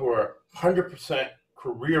 and mom who are 100%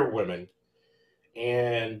 career women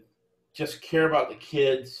and just care about the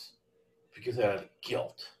kids because of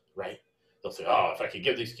guilt, right? They'll say, oh, if I could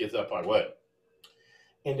give these kids up, I would.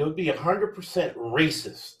 And it would be 100%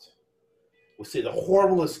 racist. We'll say the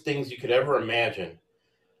horriblest things you could ever imagine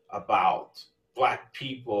about Black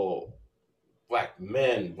people, Black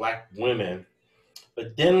men, Black women.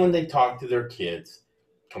 But then when they talk to their kids,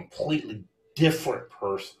 completely different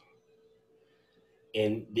person.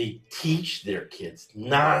 And they teach their kids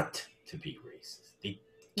not to be racist. They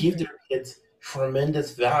give their kids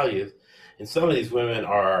tremendous values. And some of these women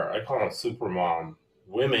are, I call them super mom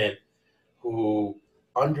women who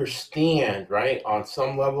understand, right, on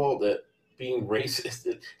some level that being racist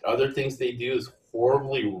and other things they do is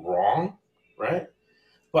horribly wrong, right?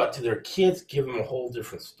 But to their kids, give them a whole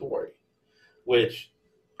different story, which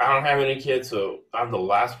I don't have any kids, so I'm the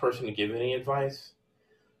last person to give any advice.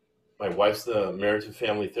 My wife's the marriage and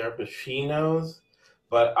family therapist. She knows.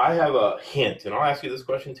 But I have a hint, and I'll ask you this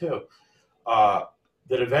question too,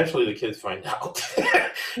 that eventually the kids find out.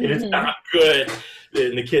 And it's not good.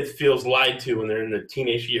 And the kids feels lied to when they're in the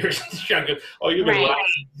teenage years. Oh, you've been lied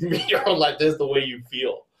to me your whole life. This is the way you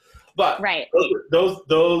feel. But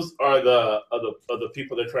those are the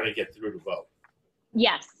people they're trying to get through to vote.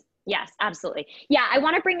 Yes, absolutely. Yeah, I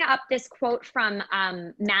want to bring up this quote from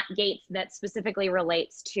Matt Gaetz that specifically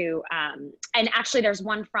relates to, and actually there's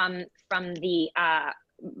one from the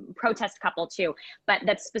protest couple too, but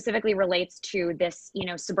that specifically relates to this,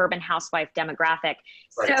 suburban housewife demographic.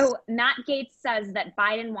 Right. So Matt Gaetz says that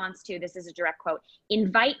Biden wants to, this is a direct quote,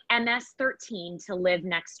 invite MS-13 to live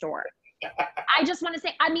next door. I just want to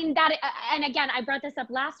say, that, and again, I brought this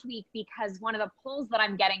up last week because one of the polls that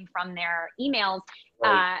I'm getting from their emails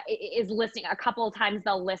is listing, a couple of times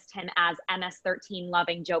they'll list him as MS-13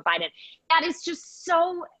 loving Joe Biden. That is just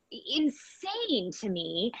so insane to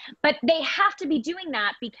me, but they have to be doing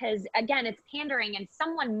that because, again, it's pandering and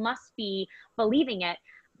someone must be believing it.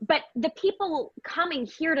 But the people coming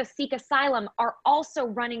here to seek asylum are also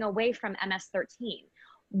running away from MS-13.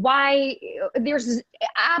 Why? There's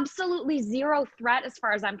absolutely zero threat, as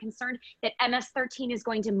far as I'm concerned, that MS-13 is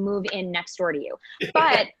going to move in next door to you.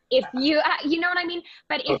 But if you know what I mean?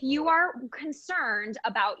 But if you are concerned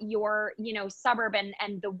about your, suburb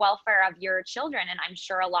and the welfare of your children, and I'm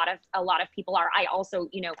sure a lot of people are. I also,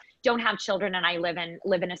 don't have children, and I live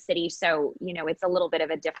in a city, so it's a little bit of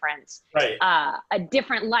a different, a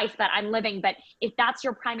different life that I'm living. But if that's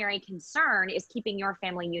your primary concern, is keeping your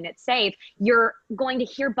family unit safe, you're going to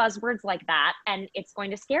hear buzzwords like that, and it's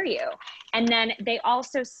going to scare you. And then they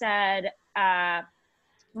also said,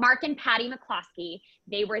 Mark and Patty McCloskey,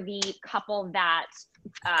 they were the couple that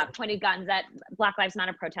pointed guns at Black Lives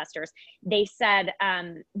Matter protesters. They said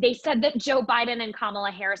that Joe Biden and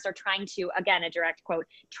Kamala Harris are trying to, again, a direct quote,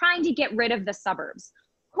 trying to get rid of the suburbs.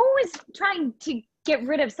 Who is trying to get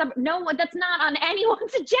rid of some? No one. That's not on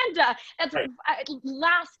anyone's agenda. That's the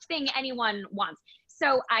last thing anyone wants.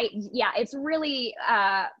 So it's really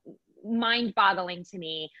mind-boggling to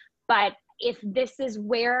me. But if this is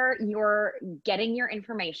where you're getting your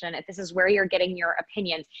information, if this is where you're getting your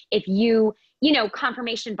opinions, if you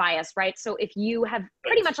confirmation bias, right? So if you have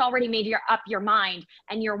pretty much already made up your mind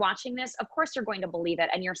and you're watching this, of course you're going to believe it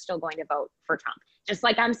and you're still going to vote for Trump, just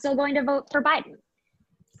like I'm still going to vote for Biden.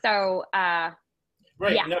 So,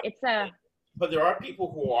 but there are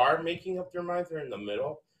people who are making up their minds. They're in the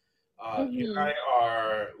middle. You and I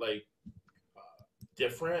are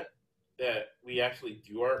different, that we actually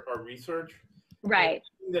do our research. Right.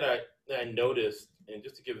 And the thing that I noticed, and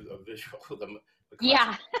just to give a visual of the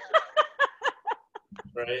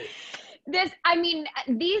right.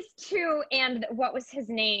 These two, and what was his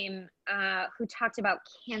name, who talked about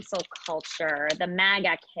cancel culture, the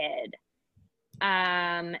MAGA kid,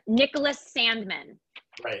 Nicholas Sandmann.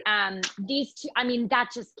 Right. These two, that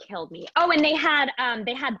just killed me. Oh, and they had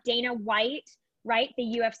Dana White right? The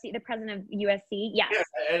UFC, the president of USC. Yes.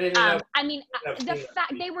 Yeah, I mean, the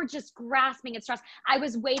fact they were just grasping at straws. I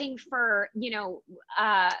was waiting for,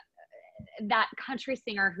 that country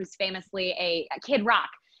singer who's famously a Kid Rock,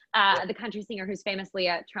 the country singer who's famously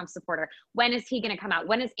a Trump supporter. When is he going to come out?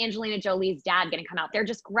 When is Angelina Jolie's dad going to come out? They're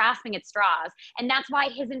just grasping at straws. And that's why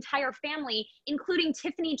his entire family, including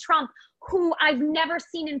Tiffany Trump, who I've never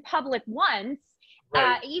seen in public once,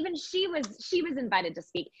 right. Even she was invited to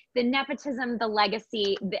speak. The nepotism, the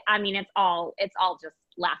legacy, it's all just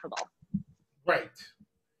laughable.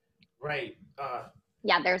 Right.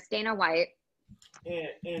 Yeah, there's Dana White.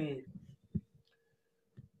 And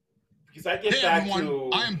because I get back to,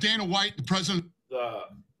 I am Dana White, the president. The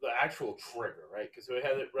actual trigger, right? Because we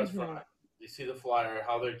had a restaurant, they see the flyer,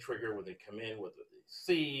 how they trigger when they come in, what they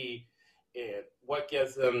see, and what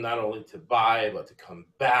gets them not only to buy, but to come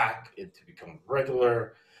back and to become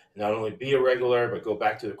regular. Not only be a regular, but go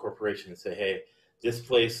back to the corporation and say, hey, this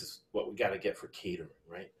place is what we got to get for catering,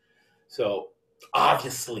 right? So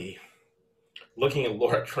obviously, looking at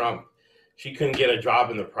Laura Trump, she couldn't get a job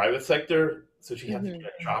in the private sector, so she had to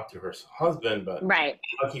get a job to her husband. But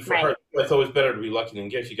lucky for her, it's always better to be lucky than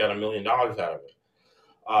good. She got $1 million out of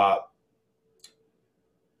it.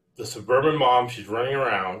 The suburban mom, she's running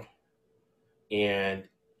around and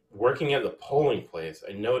working at the polling place.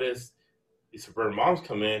 I noticed the suburban moms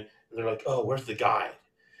come in and they're like, oh, where's the guide?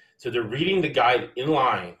 So they're reading the guide in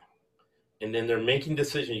line, and then they're making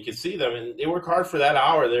decisions. You can see them, and they work hard for that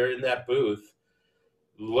hour. They're in that booth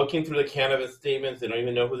looking through the candidate statements. They don't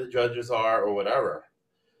even know who the judges are or whatever.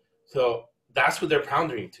 So that's what they're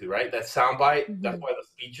pounding to, right? That soundbite. That's why the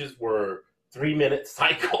speeches were 3-minute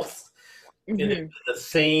cycles. And it's the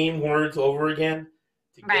same words over again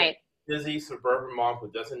to get busy suburban mom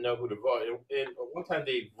who doesn't know who to vote. And one time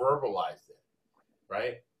they verbalized it,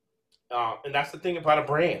 right? And that's the thing about a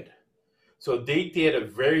brand. So they did a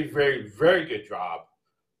very, very, very good job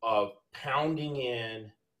of pounding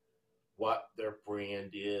in what their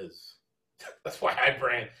brand is. That's why I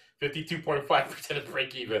brand 52.5% of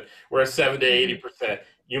break even. We're at 70 to 80%.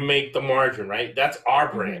 You make the margin, right? That's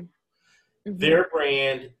our brand. Their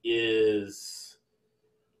brand is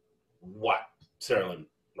what? Sarah Lynn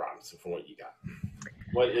Robinson, from what you got.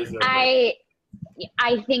 What is their brand?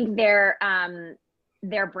 I think their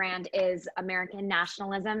brand is American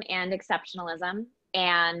nationalism and exceptionalism,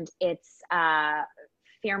 and it's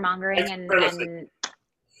fear mongering and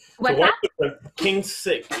what's so that? King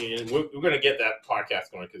Sip, we're going to get that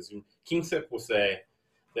podcast going, because King Sip will say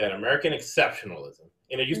that American exceptionalism,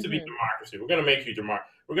 and it used to be democracy. We're going to make you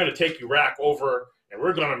we're going to take Iraq over, and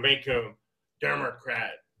we're going to make him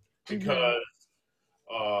Democrat because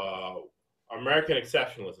American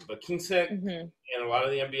exceptionalism. But King Sip and a lot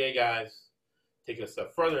of the NBA guys take it a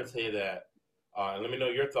step further and say that, and let me know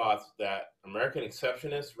your thoughts, that American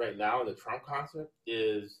exceptionist right now in the Trump concept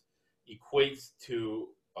equates to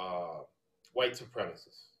white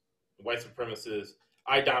supremacists. White supremacists,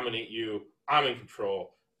 I dominate you, I'm in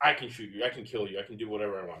control, I can shoot you, I can kill you, I can do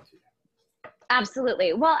whatever I want to.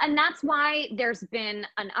 Absolutely. Well, and that's why there's been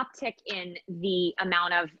an uptick in the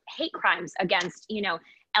amount of hate crimes against,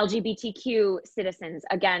 LGBTQ citizens,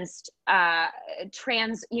 against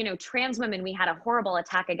trans women. We had a horrible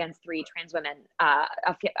attack against 3 trans women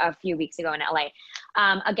a few weeks ago in LA,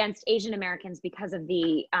 against Asian Americans because of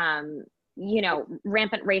the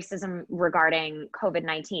rampant racism regarding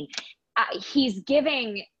COVID-19. He's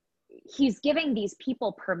giving these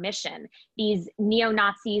people permission, these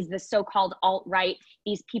neo-Nazis, the so-called alt-right,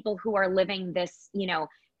 these people who are living this,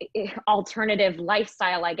 alternative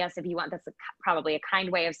lifestyle, I guess, if you want. That's probably a kind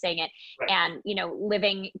way of saying it. And,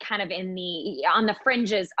 living kind of on the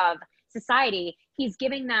fringes of society. He's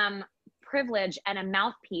giving them privilege and a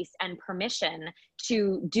mouthpiece and permission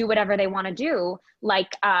to do whatever they want to do. Like,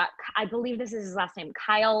 I believe this is his last name,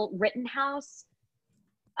 Kyle Rittenhouse.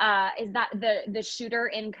 Is that the shooter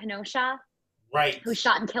in Kenosha? Right. Who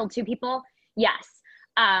shot and killed 2 people? Yes.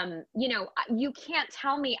 You can't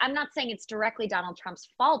tell me, I'm not saying it's directly Donald Trump's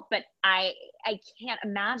fault, but I can't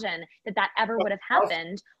imagine that ever would have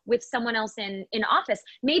happened with someone else in office,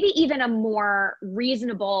 maybe even a more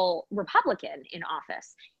reasonable Republican in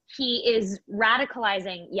office. He is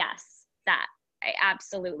radicalizing, yes, that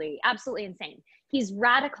absolutely insane. He's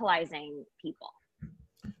radicalizing people.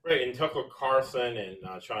 Right, and Tucker Carlson and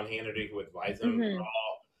Sean Hannity, who advised him,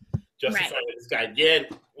 all justifying what this guy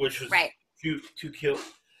did, which was to kill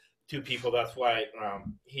 2 people. That's why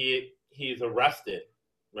he's arrested,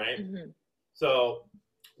 right? So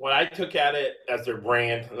when I took at it as their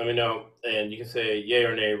brand, let me know, and you can say yay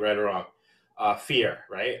or nay, right or wrong. Fear,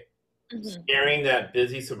 right? Scaring that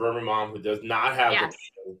busy suburban mom who does not have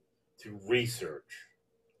the to research,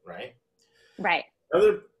 right? Right.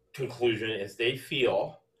 Another conclusion is they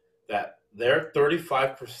feel that their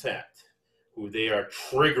 35% who they are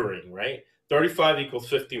triggering, right? 35 equals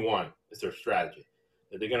 51 is their strategy.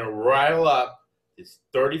 That they're going to rile up this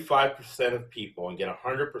 35% of people and get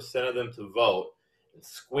 100% of them to vote and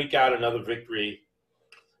squeak out another victory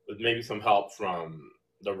with maybe some help from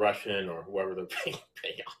the Russian or whoever they're paying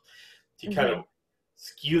off to kind of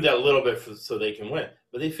skew that a little bit so they can win.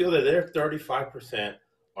 But they feel that their 35%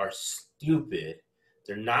 are stupid.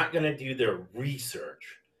 They're not going to do their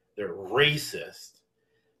research. They're racist.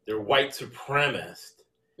 They're white supremacist.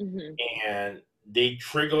 And they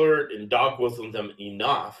triggered and dog whistled them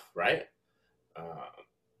enough, right,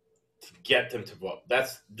 to get them to vote.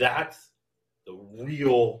 That's the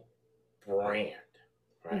real brand,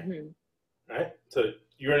 right? Right? So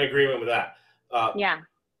you're in agreement with that. Yeah.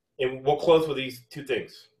 And we'll close with these two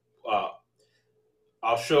things.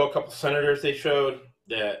 I'll show a couple senators they showed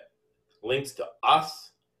that links to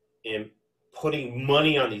us in putting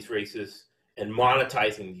money on these races and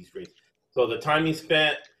monetizing these races. So the time you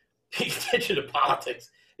spent paying attention to politics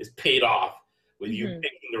is paid off with you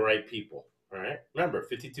picking the right people. All right. Remember,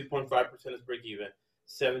 52.5% is break even.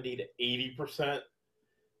 70 to 80%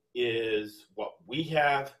 is what we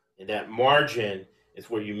have, and that margin is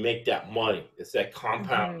where you make that money. It's that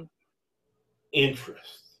compound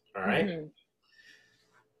interest. All right.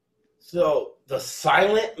 So the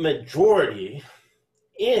silent majority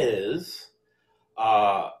is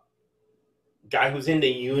guy who's in the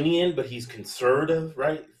union, but he's conservative,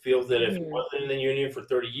 right? Feels that if he wasn't in the union for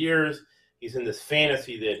 30 years, he's in this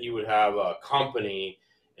fantasy that he would have a company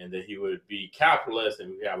and that he would be capitalist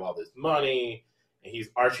and we have all this money. And he's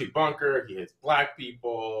Archie Bunker. He hits black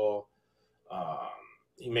people.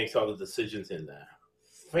 He makes all the decisions in the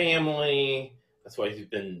family. That's why he's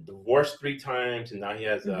been divorced 3 times, and now he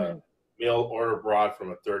has a mail order abroad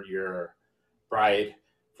from a third-year bride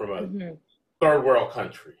from a third world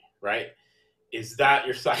country, right? Is that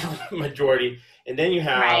your silent majority? And then you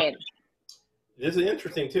have, this is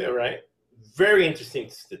interesting too, right? Very interesting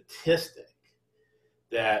statistic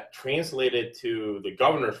that translated to the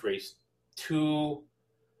governor's race 2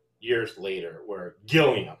 years later, where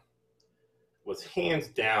Gilliam was hands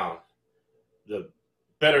down the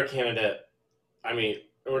better candidate. I mean,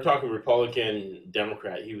 we're talking Republican,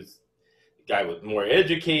 Democrat. He was the guy was more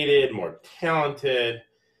educated, more talented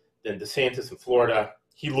than DeSantis in Florida.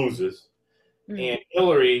 He loses. And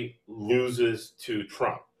Hillary loses to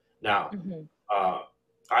Trump. Now,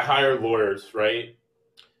 I hire lawyers, right,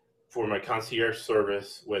 for my concierge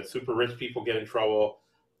service. When super rich people get in trouble,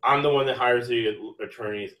 I'm the one that hires the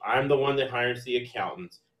attorneys. I'm the one that hires the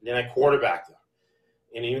accountants. And then I quarterback them.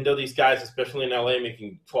 And even though these guys, especially in LA,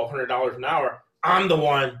 making $1,200 an hour, I'm the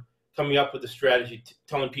one coming up with the strategy,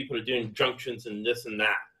 telling people to do injunctions and this and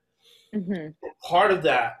that. Part of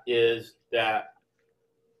that is that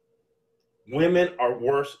women are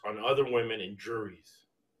worse on other women in juries,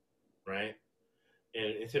 right? And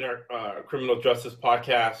it's in our criminal justice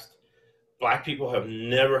podcast. Black people have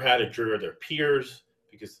never had a jury of their peers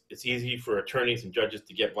because it's easy for attorneys and judges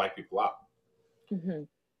to get black people out.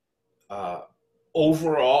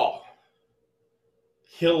 Overall,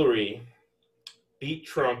 Hillary beat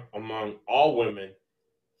Trump among all women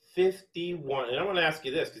 51, and I'm going to ask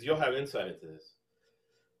you this because you'll have insight into this,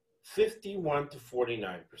 51 to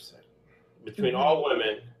 49%. Between all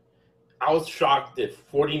women, I was shocked that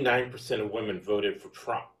 49% of women voted for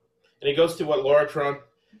Trump. And it goes to what Laura Trump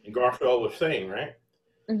and Garfield were saying, right?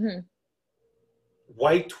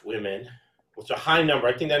 White women, which is a high number.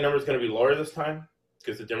 I think that number is going to be lower this time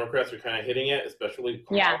because the Democrats are kind of hitting it, especially.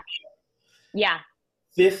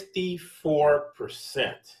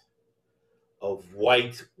 54% of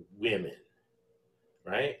white women,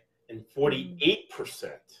 right? And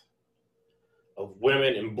 48% of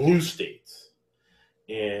women in blue states.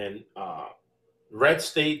 In red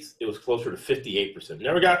states, it was closer to 58%.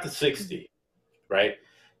 Never got to 60, right?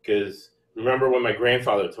 Because remember when my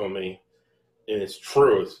grandfather told me, and it's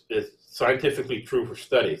true, it's scientifically true for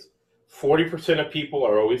studies, 40% of people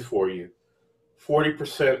are always for you,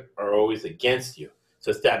 40% are always against you.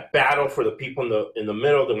 So it's that battle for the people in the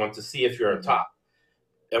middle that want to see if you're on top.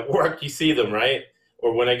 At work, you see them, right?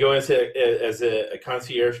 Or when I go as a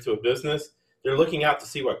concierge to a business, they're looking out to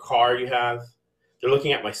see what car you have. They're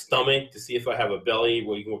looking at my stomach to see if I have a belly,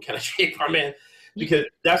 what kind of shape I'm in, because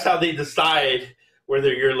that's how they decide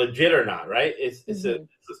whether you're legit or not, right? It's a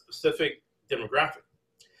specific demographic.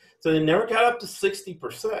 So they never got up to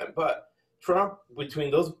 60%, but Trump, between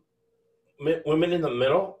those women in the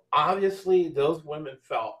middle, obviously those women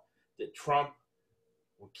felt that Trump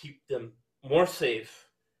would keep them more safe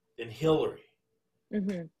than Hillary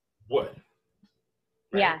would.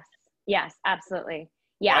 Right? Yes, absolutely.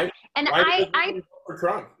 Yeah. Why I vote for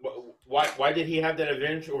Trump? Why did he have that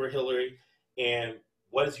advantage over Hillary? And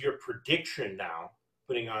what is your prediction now,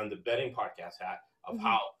 putting on the betting podcast hat, of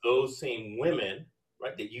how those same women,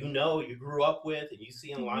 right, that you grew up with and you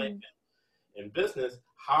see in life and in business,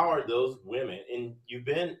 how are those women? And you're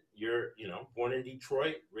born in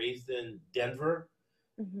Detroit, raised in Denver,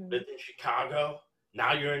 lived in Chicago,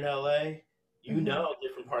 now you're in LA,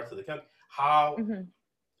 different parts of the country.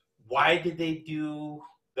 Why did they do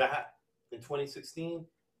that in 2016?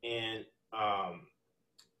 And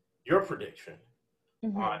your prediction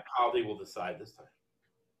on how they will decide this time.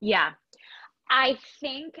 Yeah. I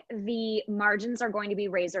think the margins are going to be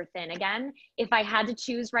razor thin again. If I had to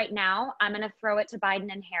choose right now, I'm going to throw it to Biden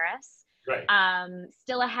and Harris. Right.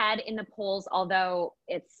 Still ahead in the polls, although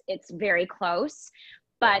it's very close.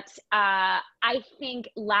 But I think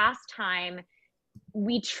last time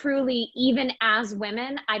we truly, even as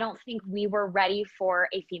women, I don't think we were ready for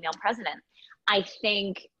a female president. I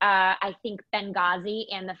think Benghazi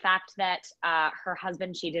and the fact that her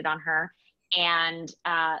husband cheated on her, and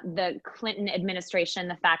the Clinton administration,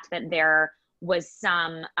 the fact that there was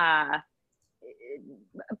some I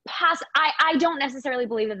don't necessarily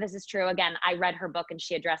believe that this is true. Again, I read her book and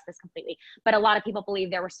she addressed this completely, but a lot of people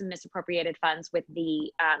believe there were some misappropriated funds with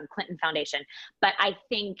the Clinton Foundation. But I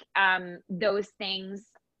think those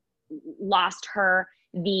things lost her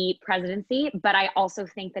the presidency. But I also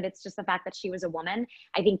think that it's just the fact that she was a woman.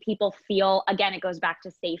 I think people feel, again, it goes back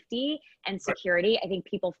to safety and security. I think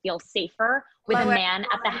people feel safer with a man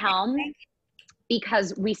at the helm,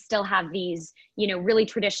 because we still have these, really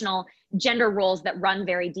traditional gender roles that run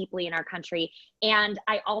very deeply in our country. And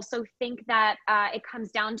I also think that it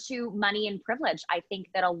comes down to money and privilege. I think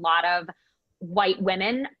that a lot of white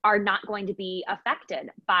women are not going to be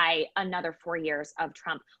affected by another 4 years of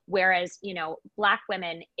Trump. Whereas, Black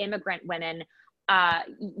women, immigrant women,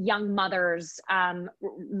 young mothers,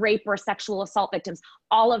 rape or sexual assault victims,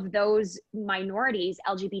 all of those minorities,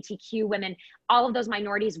 LGBTQ women, all of those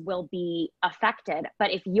minorities will be affected.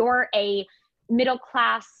 But if you're a middle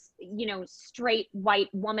class, straight white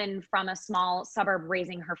woman from a small suburb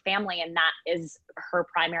raising her family, and that is her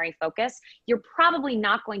primary focus, you're probably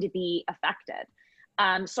not going to be affected.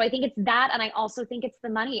 So I think it's that. And I also think it's the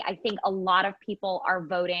money. I think a lot of people are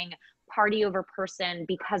voting party over person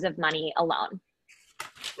because of money alone.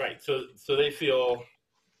 Right. So they feel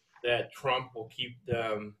that Trump will keep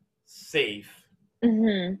them safe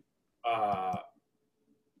from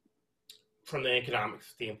the economic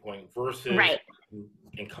standpoint versus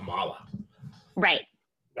and Kamala. Right.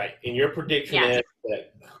 Right. And your prediction is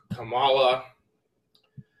that Kamala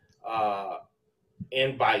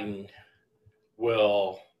and Biden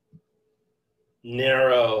will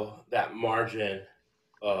narrow that margin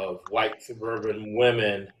of white suburban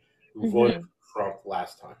women who voted for Trump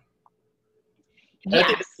last time. I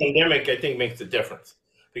think the pandemic, makes a difference,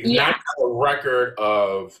 because now you have a record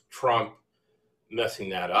of Trump messing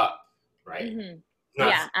that up, right?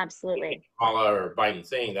 Yeah, absolutely. Kamala or Biden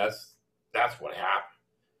saying that's what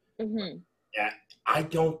happened. Yeah, I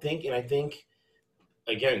don't think, and I think,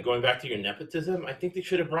 again, going back to your nepotism, I think they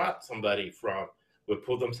should have brought somebody would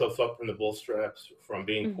pull themselves up from the bootstraps from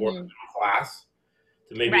being poor middle class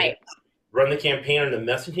to maybe run the campaign and the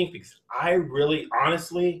messaging, because I really,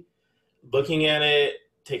 honestly, looking at it,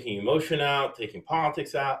 taking emotion out, taking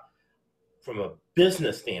politics out, from a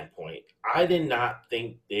business standpoint, I did not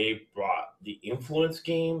think they brought the influence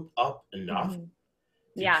game up enough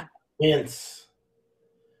to convince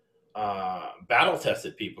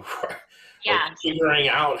battle-tested people for figuring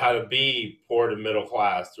out how to be poor to middle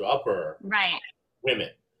class to upper women.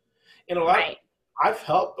 And I've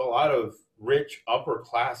helped a lot of rich upper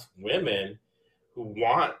class women who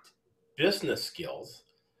want business skills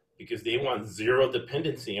because they want zero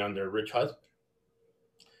dependency on their rich husband.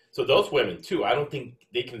 So those women too, I don't think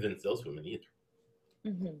they convince those women either.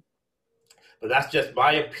 But that's just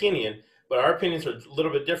my opinion. But our opinions are a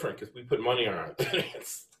little bit different because we put money on our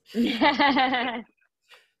opinions.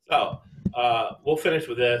 So we'll finish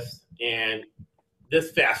with this. And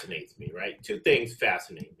this fascinates me, right? Two things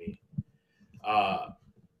fascinate me.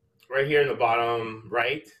 Right here in the bottom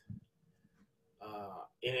right.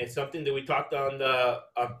 And it's something that we talked on the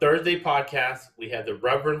Thursday podcast. We had the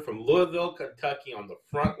Reverend from Louisville, Kentucky on the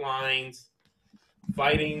front lines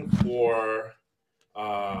fighting for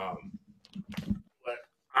what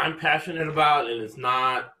I'm passionate about, and it's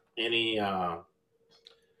not anything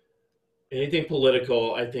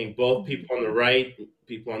political. I think both people on the right,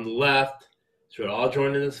 people on the left should all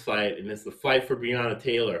join in this fight, and it's the fight for Breonna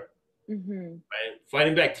Taylor Right?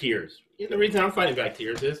 Fighting back tears. The reason I'm fighting back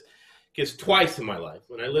tears is because twice in my life,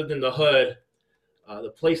 when I lived in the hood,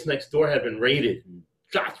 the place next door had been raided and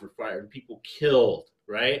shots were fired and people killed,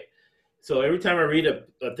 right? So every time I read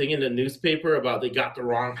a thing in the newspaper about they got the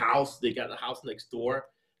wrong house, they got the house next door,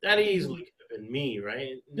 that easily could have been me,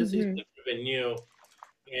 right? This easily could have been you.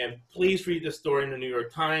 And please read the story in the New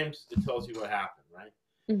York Times. It tells you what happened, right?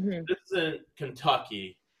 This is in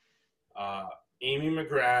Kentucky. Amy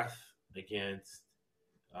McGrath against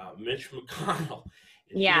Mitch McConnell.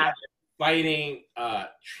 Yeah. Fighting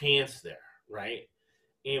chance there, right?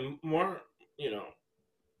 And more,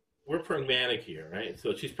 we're pragmatic here, right?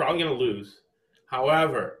 So she's probably going to lose.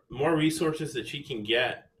 However, the more resources that she can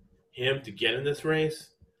get him to get in this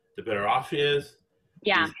race, the better off she is.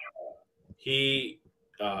 Yeah. He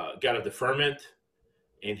got a deferment,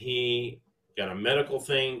 and he got a medical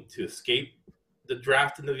thing to escape the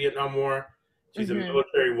draft in the Vietnam War. She's a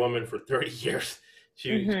military woman for 30 years.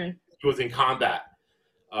 She was in combat.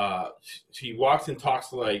 She walks and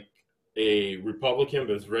talks like a Republican,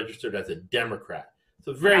 but is registered as a Democrat.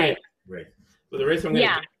 So very interesting race. But the race I'm going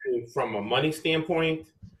to do from a money standpoint,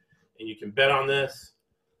 and you can bet on this,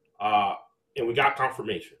 and we got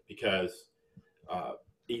confirmation because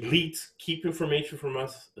elites keep information from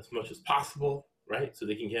us as much as possible, right? So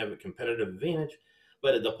they can have a competitive advantage.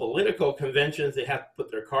 But at the political conventions, they have to put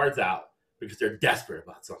their cards out because they're desperate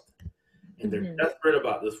about something. And they're desperate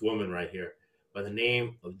about this woman right here by the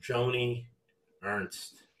name of Joni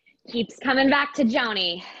Ernst. Keeps coming back to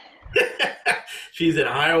Joni. She's in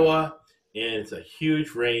Iowa, and it's a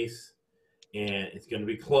huge race, and it's going to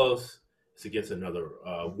be close. It's against another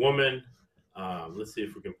woman. Let's see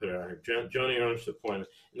if we can put it out here. Joni Ernst appointment.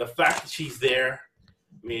 And the fact that she's there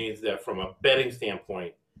means that from a betting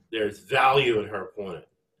standpoint, there's value in her opponent.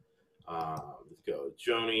 Let's go.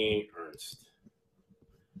 Joni Ernst.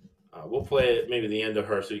 We'll play it maybe the end of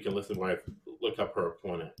her so you can listen while I look up her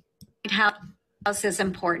opponent. House is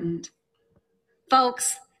important.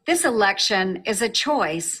 Folks, this election is a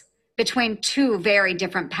choice between two very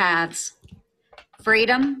different paths.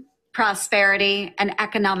 Freedom, prosperity, and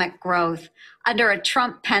economic growth under a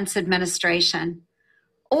Trump-Pence administration,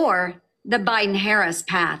 or the Biden-Harris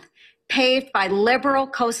path, paved by liberal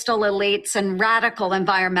coastal elites and radical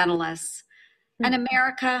environmentalists. An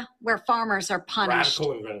America where farmers are punished,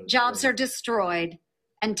 jobs are destroyed,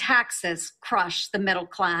 and taxes crush the middle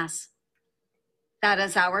class. That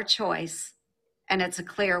is our choice, and it's a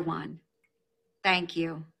clear one. Thank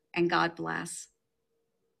you, and God bless.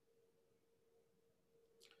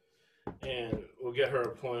 And we'll get her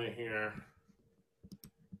opponent here.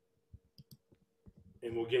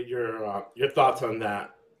 And we'll get your thoughts on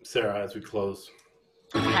that, Sarah, as we close.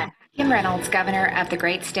 Okay. Kim Reynolds, governor of the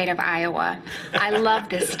great state of Iowa. I love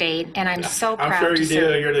this state, and I'm so proud. I'm sure you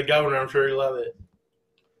do. You're the governor. I'm sure you love it.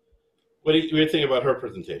 What do you think about her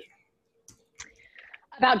presentation?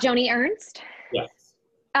 About Joni Ernst? Yes.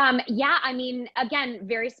 Yeah, I mean, again,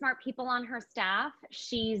 very smart people on her staff.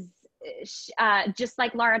 She's just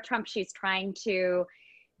like Laura Trump, she's trying to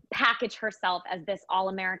package herself as this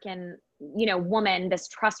all-American, woman, this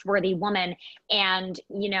trustworthy woman. And,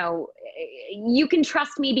 you can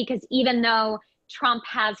trust me because even though Trump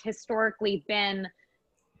has historically been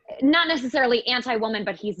not necessarily anti-woman,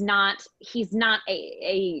 but he's not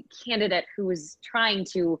a candidate who is trying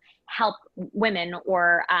to help women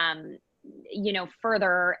or,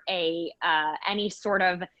 further any sort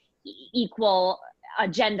of equal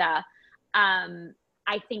agenda.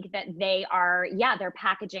 I think that they're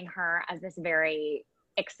packaging her as this very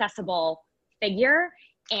accessible figure.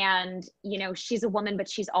 And, she's a woman, but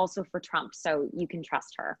she's also for Trump. So you can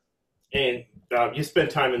trust her. And you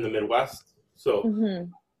spent time in the Midwest. So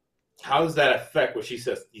how does that affect what she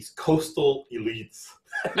says, these coastal elites?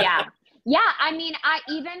 Yeah. Yeah. I mean,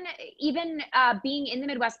 even being in the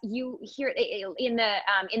Midwest, you hear in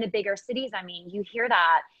the bigger cities, I mean, you hear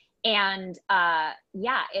that. And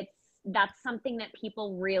that's something that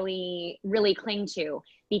people really, really cling to,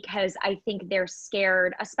 because I think they're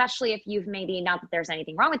scared, especially if you've maybe, not that there's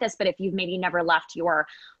anything wrong with this, but if you've maybe never left your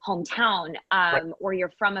hometown or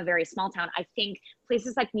you're from a very small town. I think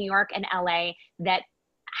places like New York and LA that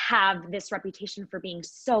have this reputation for being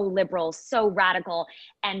so liberal, so radical,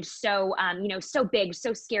 and so, so big,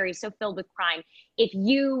 so scary, so filled with crime. If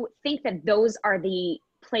you think that those are the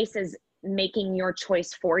places making your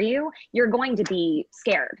choice for you, you're going to be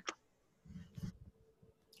scared.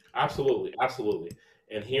 Absolutely, absolutely.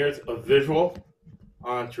 And here's a visual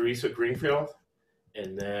on Theresa Greenfield.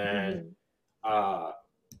 And then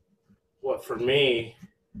what for me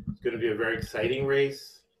is going to be a very exciting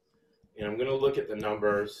race. And I'm going to look at the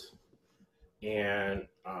numbers. and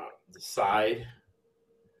decide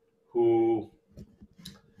who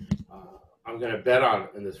I'm going to bet on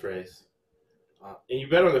in this race. And you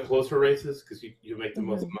bet on the closer races because you make the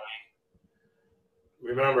most money.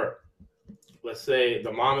 Remember, let's say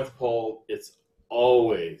the Monmouth poll, it's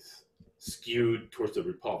always skewed towards the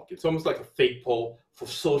Republican. It's almost like a fake poll for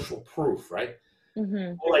social proof, right?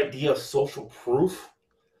 The whole idea of social proof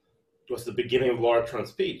was the beginning of Laura Trump's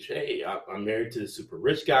speech. Hey, I'm married to the super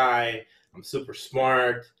rich guy. I'm super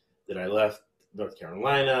smart. That I left North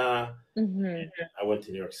Carolina. I went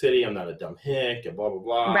to New York City. I'm not a dumb hick, and blah, blah,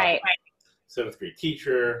 blah. Right. 7th grade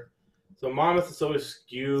teacher. So Monmouth is always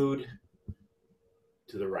skewed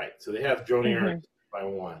to the right. So they have Joni Ernst by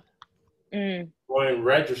 1. Going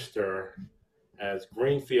register as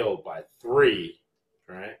Greenfield by 3,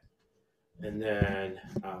 right? And then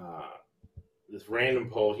this random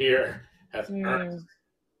poll here has Ernst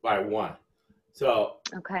by 1. So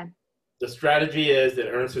the strategy is that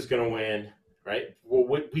Ernst is going to win, right? Well,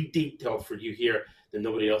 what we detailed for you here that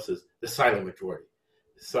nobody else is, the silent majority.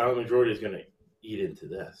 The silent majority is going to eat into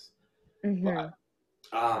this. But,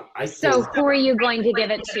 so who are you going to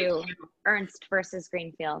give it to, Ernst versus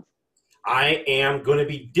Greenfield? I am going to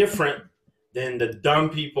be different than the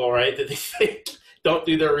dumb people, right, that they think don't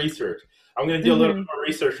do their research. I'm going to do a little more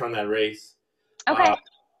research on that race. Okay.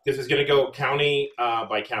 This is going to go county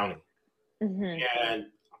by county. And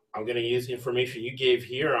I'm going to use the information you gave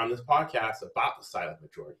here on this podcast about the silent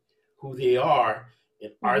majority, who they are,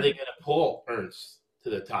 and are they going to pull Ernst to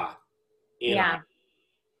the top?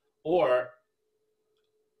 Or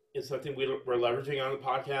is something we're leveraging on the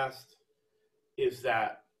podcast is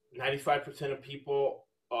that 95% of people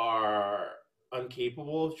are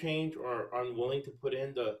incapable of change or unwilling to put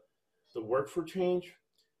in the work for change.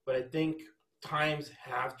 But I think times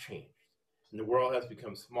have changed and the world has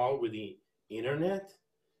become smaller with the internet.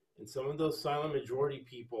 And some of those silent majority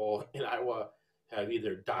people in Iowa have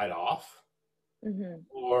either died off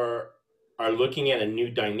or are looking at a new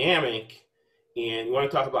dynamic. And you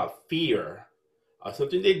want to talk about fear.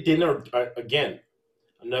 Something they didn't, again,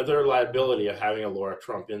 another liability of having a Laura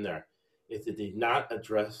Trump in there is that they did not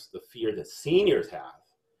address the fear that seniors have,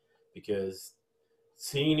 because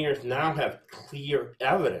seniors now have clear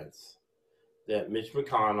evidence that Mitch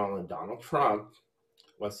McConnell and Donald Trump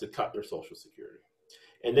wants to cut their Social Security.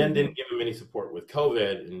 And then didn't give them any support with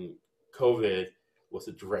COVID, and COVID was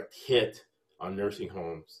a direct hit on nursing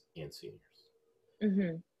homes and seniors.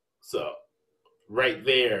 So right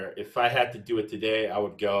there, if I had to do it today, I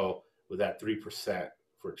would go with that 3%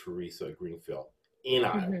 for Teresa Greenfield in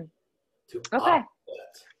Iowa to upset.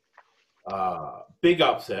 Big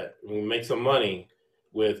upset. We make some money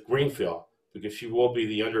with Greenfield because she will be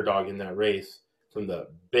the underdog in that race from the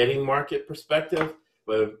betting market perspective,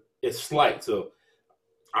 but it's slight. So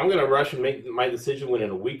I'm going to rush and make my decision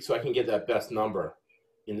within a week so I can get that best number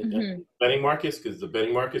in the betting markets, because the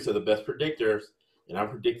betting markets are the best predictors. And I'm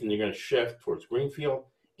predicting they're going to shift towards Greenfield.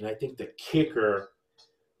 And I think the kicker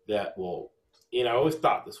that will, I always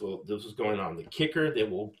thought this was going on. The kicker that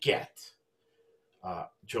will get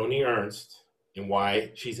Joni Ernst and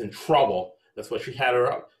why she's in trouble. That's why she had her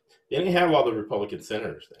up. They didn't have all the Republican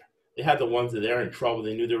senators there. They had the ones that are in trouble.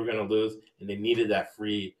 They knew they were going to lose, and they needed that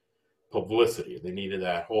free publicity. They needed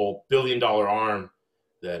that whole billion-dollar arm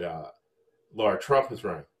that Laura Trump is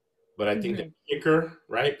running. But I think the kicker,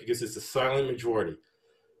 right, because it's a silent majority.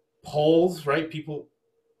 Polls, right, people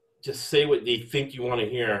just say what they think you want to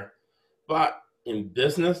hear. But in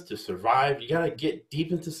business, to survive, you got to get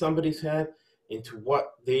deep into somebody's head, into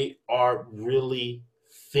what they are really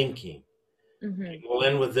thinking. We'll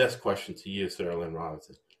end with this question to you, Sarah Lynn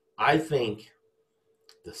Robinson. I think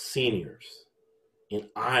the seniors in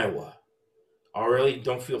Iowa already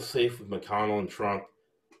don't feel safe with McConnell and Trump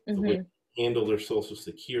the way they handle their Social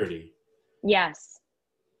Security. Yes.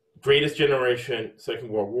 Greatest generation, Second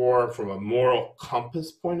World War, from a moral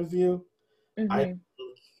compass point of view. I think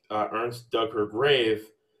Ernst dug her grave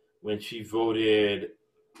when she voted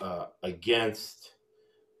against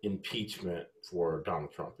impeachment for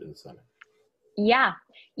Donald Trump in the Senate. Yeah.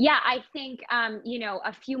 I think,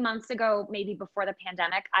 a few months ago, maybe before the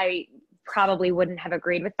pandemic, I probably wouldn't have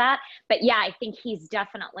agreed with that. But yeah, I think he's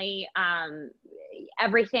definitely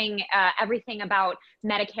everything about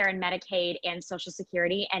Medicare and Medicaid and Social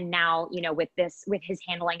Security. And now, with his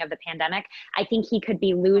handling of the pandemic, I think he could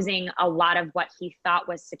be losing a lot of what he thought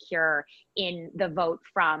was secure in the vote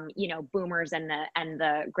from, boomers and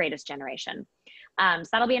the greatest generation. So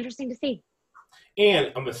that'll be interesting to see.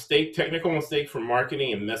 And a technical mistake from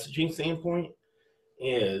marketing and messaging standpoint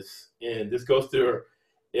is, and this goes to,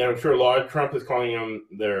 and I'm sure Laura Trump is calling them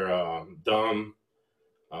their dumb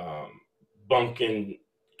bunking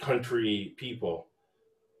country people.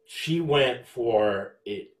 She went for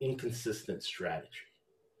an inconsistent strategy.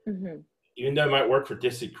 Mm-hmm. Even though it might work for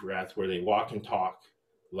Democrats where they walk and talk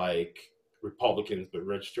like Republicans but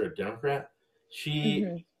register a Democrat, she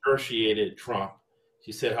appreciated Trump.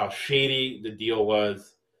 She said how shady the deal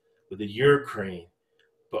was with the Ukraine,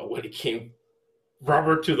 but when it came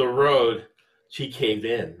rubber to the road, she caved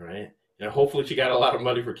in, right? And hopefully she got a lot of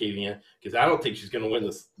money for caving in, because I don't think she's going to win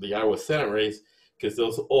the Iowa Senate race, because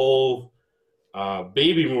those old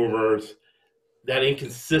baby boomers, that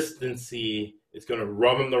inconsistency is going to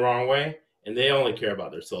rub them the wrong way, and they only care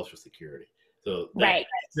about their Social Security. So that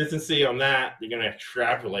consistency on that, they're going to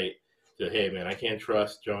extrapolate to, hey, man, I can't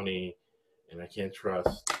trust Joni, and I can't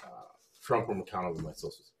trust Trump or McConnell with my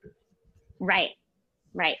Social Security. Right.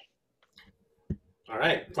 All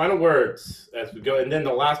right, final words as we go. And then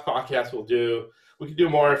the last podcast we can do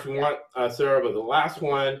more if we want, Sarah, but the last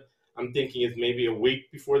one I'm thinking is maybe a week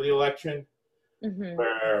before the election,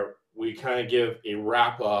 where we kind of give a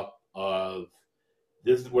wrap up of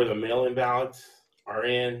this is where the mail-in ballots are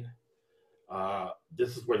in,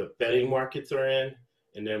 this is where the betting markets are in,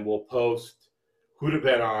 and then we'll post who to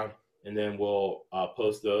bet on, and then we'll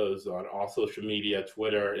post those on all social media,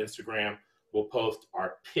 Twitter, Instagram. We'll post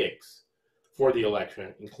our picks for the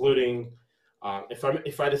election, including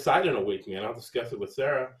if I decide in a week, man, I'll discuss it with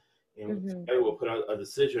Sarah, and we'll put out a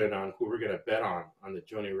decision on who we're going to bet on the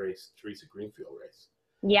Joni race, Teresa Greenfield race.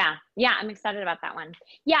 Yeah, I'm excited about that one.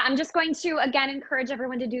 Yeah, I'm just going to again encourage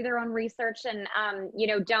everyone to do their own research and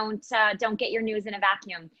don't get your news in a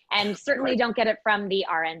vacuum, and certainly don't get it from the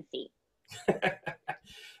RNC.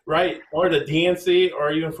 Right, or the DNC,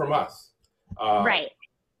 or even from us. Right.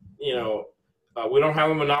 We don't have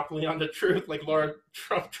a monopoly on the truth, like Laura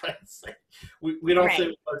Trump tried to say. We don't say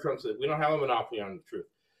what Laura Trump said. We don't have a monopoly on the truth.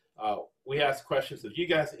 We ask questions of you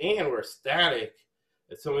guys, and we're ecstatic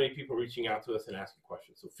that so many people are reaching out to us and asking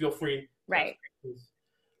questions. So feel free to ask questions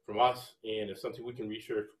from us, and if something we can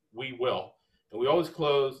research, we will. And we always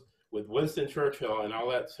close with Winston Churchill, and I'll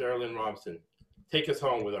let Sarah Lynn Robinson take us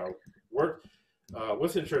home with our word.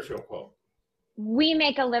 Winston Churchill quote. We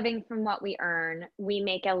make a living from what we earn. We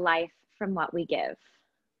make a life from what we give.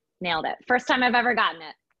 Nailed it. First time I've ever gotten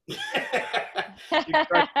it.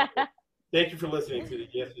 Thank you for listening to the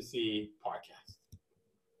ESPC podcast.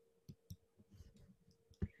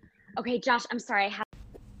 Okay, Josh, I'm sorry.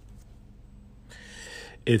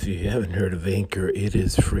 If you haven't heard of Anchor, it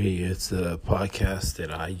is free. It's a podcast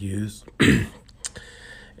that I use.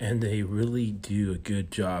 And they really do a good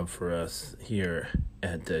job for us here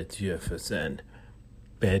at the GFSN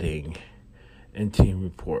Betting and Team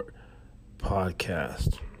Report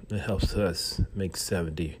podcast. It helps us make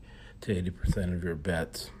 70 to 80% of your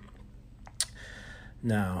bets.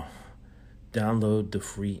 Now, download the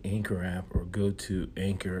free Anchor app or go to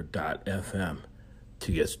anchor.fm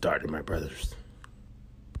to get started, my brothers.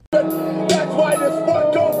 That's why this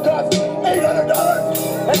sport don't cost $800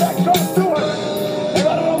 and that costs $200. If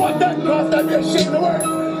I don't know what that costs, I'd be ashamed to wear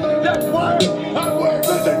it. That's why I'm wearing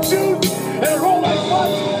lizard shoes and roll like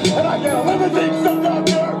butts, and I get a limousine.